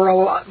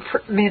rural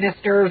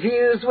minister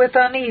views with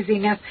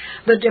uneasiness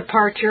the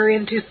departure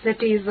into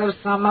cities of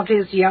some of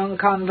his young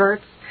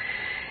converts,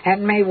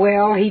 and may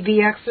well he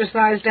be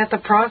exercised at the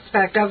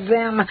prospect of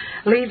them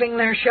leaving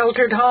their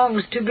sheltered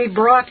homes to be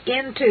brought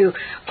into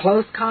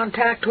close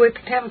contact with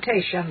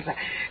temptations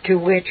to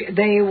which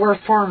they were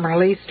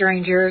formerly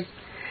strangers.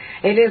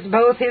 It is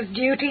both his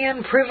duty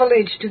and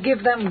privilege to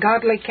give them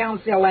godly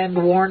counsel and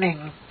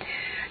warning,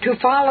 to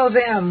follow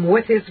them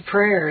with his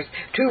prayers,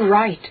 to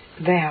right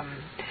them.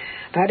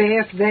 But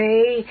if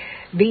they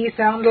be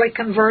soundly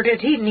converted,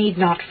 he need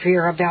not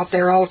fear about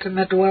their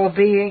ultimate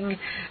well-being.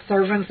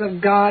 Servants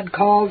of God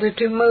called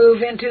to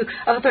move into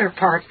other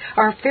parts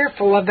are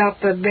fearful about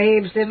the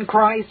babes in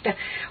Christ,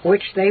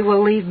 which they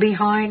will leave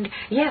behind.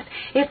 Yet,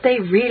 if they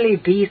really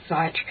be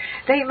such,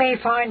 they may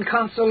find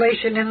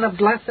consolation in the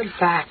blessed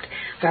fact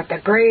that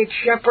the great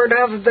shepherd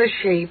of the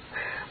sheep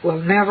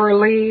will never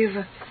leave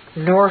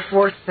nor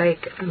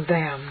forsake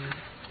them.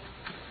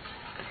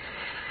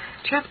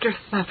 Chapter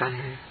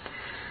 7.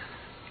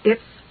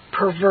 Its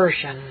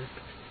perversion.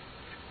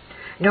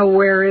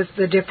 Nowhere is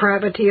the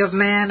depravity of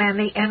man and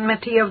the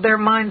enmity of their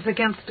minds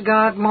against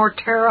God more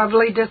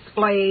terribly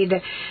displayed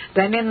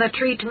than in the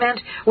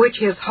treatment which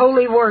His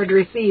holy word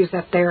receives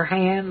at their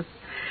hands.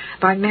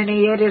 By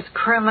many it is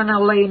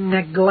criminally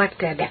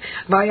neglected,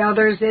 by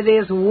others it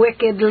is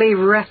wickedly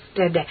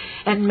wrested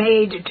and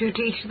made to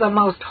teach the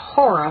most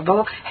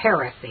horrible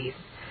heresies.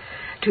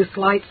 To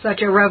slight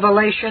such a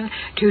revelation,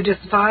 to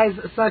despise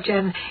such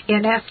an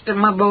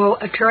inestimable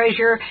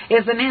treasure,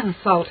 is an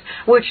insult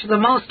which the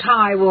Most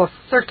High will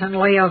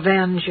certainly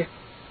avenge.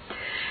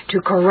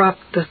 To corrupt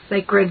the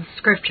sacred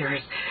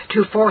Scriptures,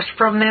 to force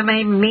from them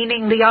a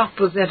meaning the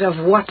opposite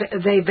of what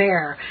they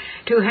bear,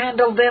 to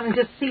handle them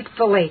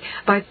deceitfully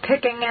by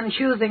picking and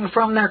choosing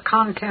from their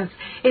contents,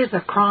 is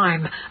a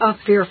crime of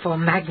fearful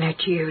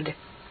magnitude.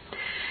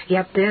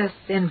 Yet this,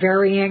 in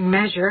varying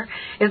measure,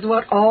 is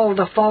what all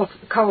the false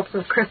cults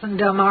of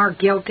Christendom are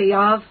guilty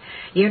of.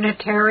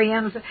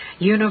 Unitarians,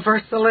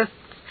 Universalists,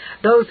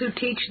 those who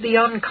teach the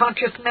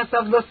unconsciousness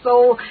of the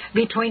soul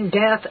between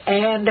death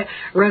and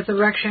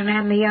resurrection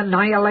and the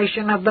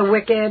annihilation of the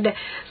wicked,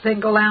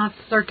 single out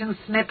certain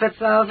snippets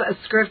of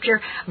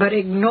Scripture, but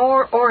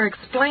ignore or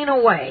explain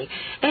away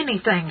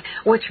anything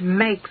which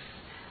makes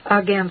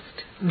against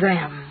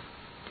them.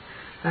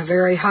 A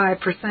very high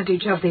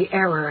percentage of the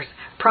errors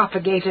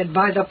propagated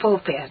by the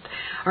pulpit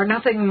are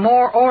nothing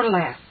more or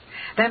less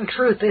than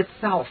truth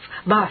itself,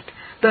 but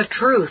the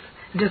truth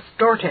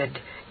distorted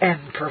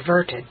and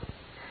perverted.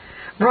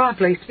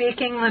 Broadly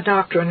speaking, the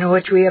doctrine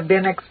which we have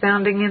been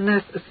expounding in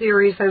this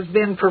series has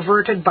been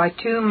perverted by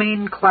two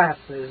main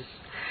classes.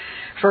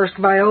 First,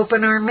 by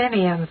open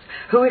Arminians,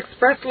 who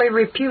expressly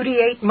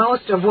repudiate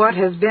most of what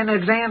has been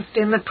advanced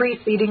in the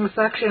preceding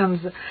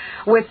sections.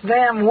 With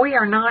them, we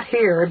are not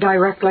here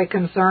directly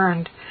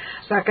concerned.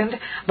 Second,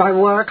 by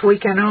what we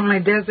can only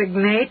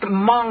designate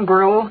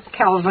mongrel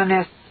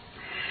Calvinists.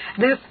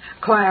 This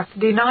class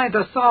deny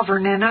the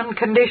sovereign and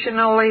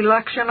unconditional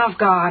election of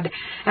God,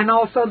 and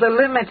also the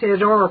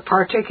limited or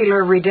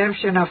particular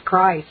redemption of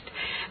Christ.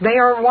 They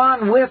are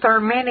one with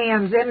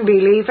Arminians in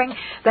believing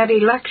that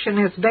election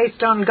is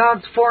based on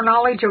God's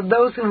foreknowledge of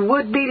those who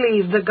would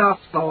believe the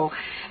gospel,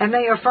 and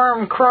they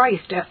affirm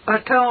Christ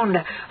atoned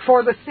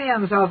for the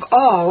sins of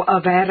all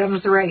of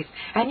Adam's race,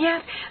 and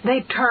yet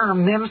they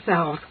term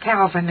themselves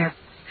Calvinists,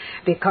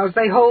 because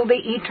they hold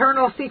the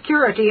eternal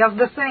security of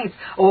the saints,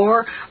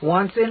 or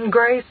once in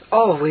grace,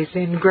 always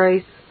in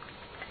grace.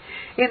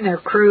 In their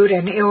crude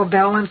and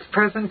ill-balanced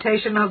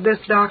presentation of this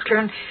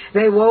doctrine,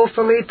 they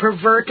woefully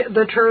pervert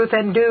the truth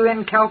and do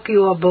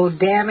incalculable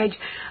damage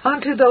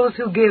unto those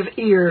who give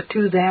ear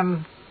to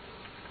them.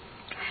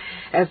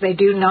 As they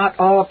do not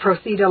all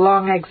proceed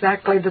along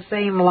exactly the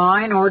same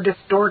line or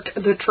distort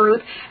the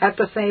truth at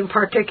the same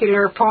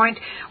particular point,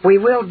 we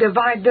will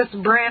divide this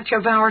branch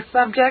of our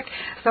subject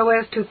so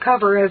as to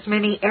cover as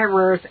many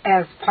errors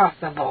as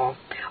possible.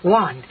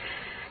 1.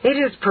 It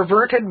is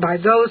perverted by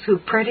those who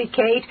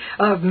predicate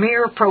of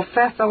mere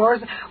professors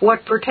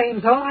what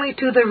pertains only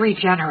to the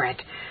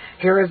regenerate.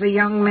 Here is a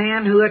young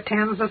man who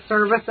attends a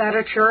service at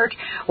a church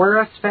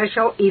where a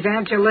special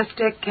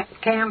evangelistic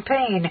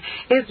campaign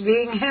is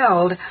being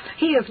held.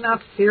 He is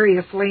not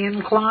seriously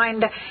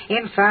inclined,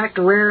 in fact,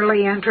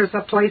 rarely enters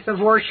a place of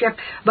worship,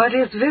 but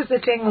is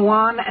visiting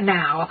one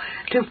now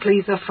to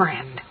please a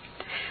friend.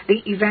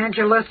 The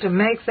evangelist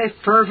makes a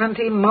fervent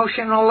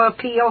emotional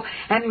appeal,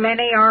 and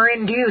many are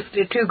induced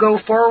to go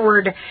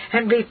forward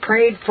and be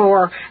prayed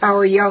for,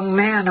 our young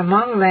man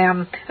among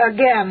them,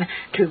 again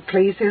to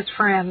please his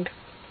friend.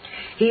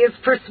 He is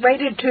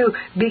persuaded to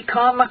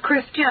become a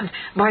Christian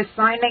by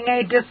signing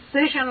a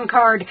decision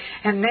card,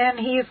 and then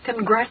he is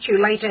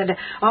congratulated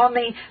on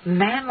the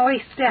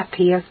manly step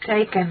he has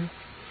taken.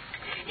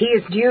 He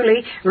is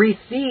duly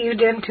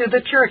received into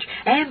the church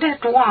and at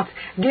once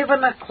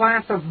given a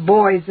class of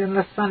boys in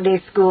the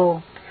Sunday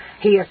school.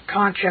 He is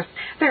conscious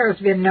there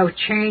has been no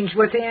change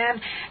within,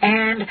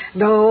 and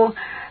though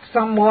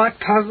somewhat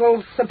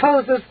puzzled,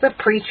 supposes the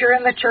preacher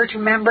and the church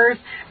members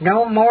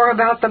know more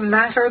about the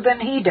matter than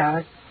he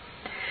does.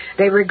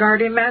 They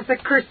regard him as a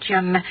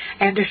Christian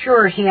and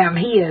assure him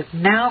he is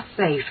now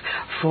safe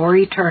for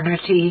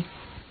eternity.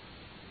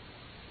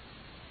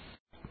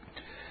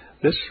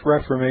 This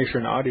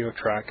Reformation audio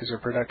track is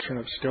a production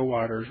of Still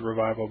Waters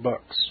Revival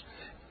Books.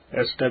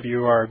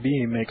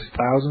 SWRB makes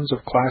thousands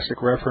of classic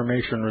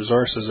Reformation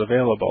resources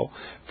available,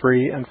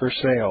 free and for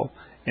sale,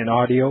 in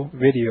audio,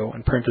 video,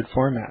 and printed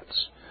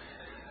formats.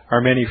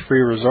 Our many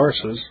free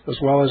resources,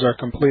 as well as our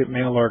complete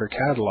mail-order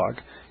catalog,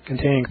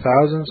 containing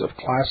thousands of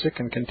classic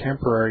and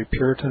contemporary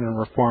Puritan and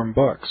Reformed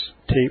books,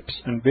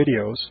 tapes, and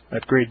videos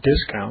at great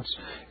discounts,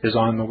 is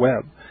on the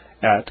web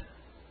at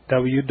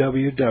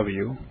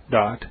www.swrb.com.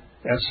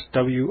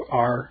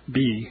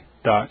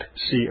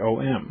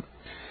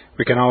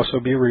 We can also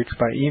be reached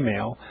by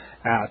email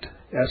at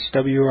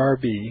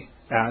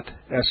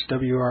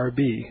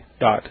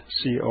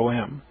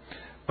swrb@swrb.com,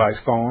 by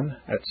phone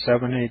at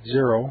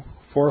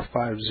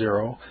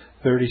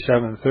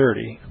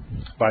 780-450-3730,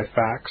 by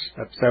fax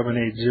at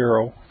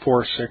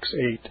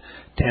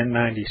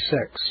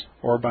 780-468-1096,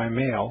 or by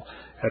mail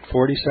at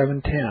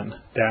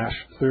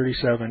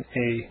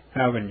 4710-37A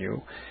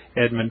Avenue,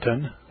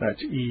 Edmonton,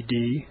 that's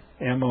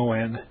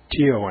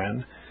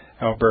Edmonton,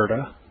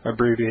 Alberta,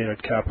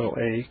 abbreviated capital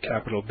A,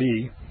 capital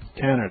B,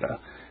 Canada,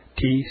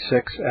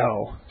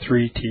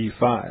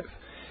 T6L3T5.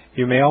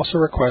 You may also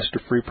request a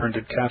free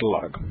printed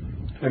catalog.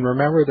 And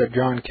remember that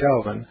John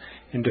Calvin,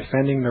 in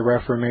defending the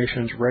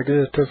Reformation's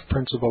regulative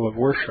principle of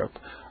worship,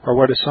 or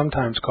what is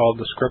sometimes called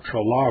the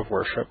scriptural law of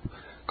worship,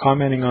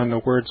 commenting on the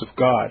words of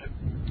God,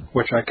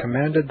 which I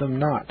commanded them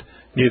not,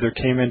 neither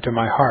came into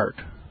my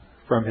heart,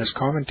 from his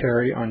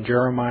commentary on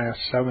Jeremiah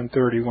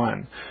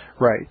 7:31,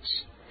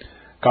 writes,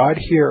 God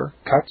here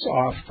cuts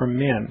off from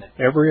men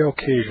every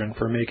occasion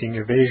for making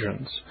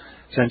evasions,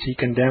 since he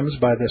condemns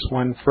by this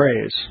one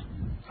phrase,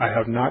 I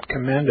have not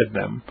commanded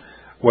them,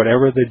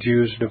 whatever the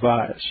Jews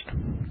devised.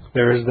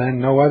 There is then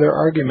no other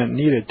argument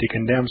needed to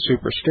condemn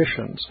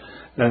superstitions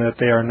than that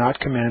they are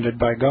not commanded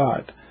by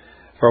God.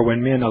 For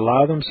when men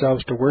allow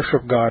themselves to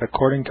worship God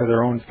according to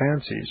their own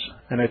fancies,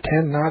 and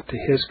attend not to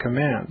his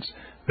commands,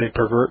 they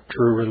pervert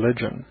true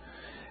religion.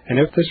 And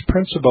if this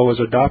principle was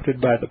adopted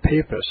by the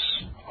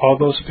papists, all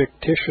those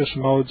fictitious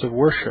modes of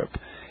worship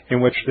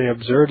in which they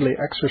absurdly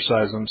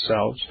exercise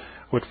themselves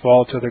would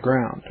fall to the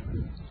ground.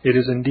 It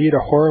is indeed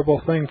a horrible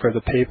thing for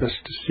the papists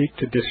to seek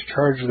to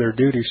discharge their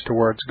duties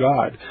towards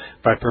God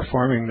by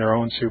performing their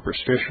own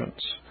superstitions.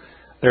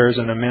 There is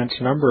an immense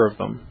number of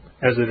them,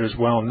 as it is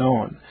well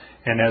known,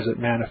 and as it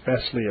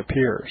manifestly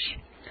appears.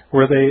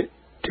 Were they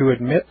to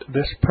admit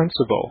this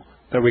principle,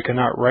 that we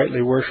cannot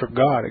rightly worship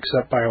God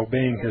except by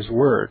obeying his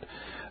word,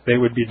 they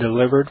would be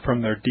delivered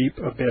from their deep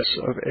abyss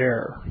of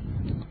error.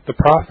 The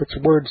prophet's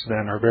words,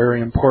 then, are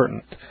very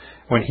important,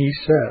 when he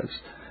says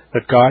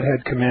that God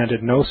had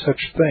commanded no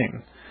such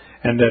thing,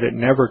 and that it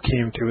never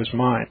came to his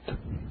mind,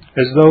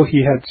 as though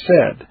he had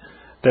said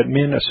that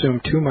men assume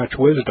too much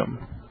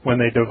wisdom when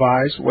they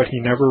devise what he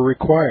never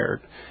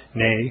required,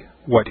 nay,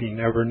 what he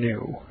never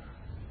knew.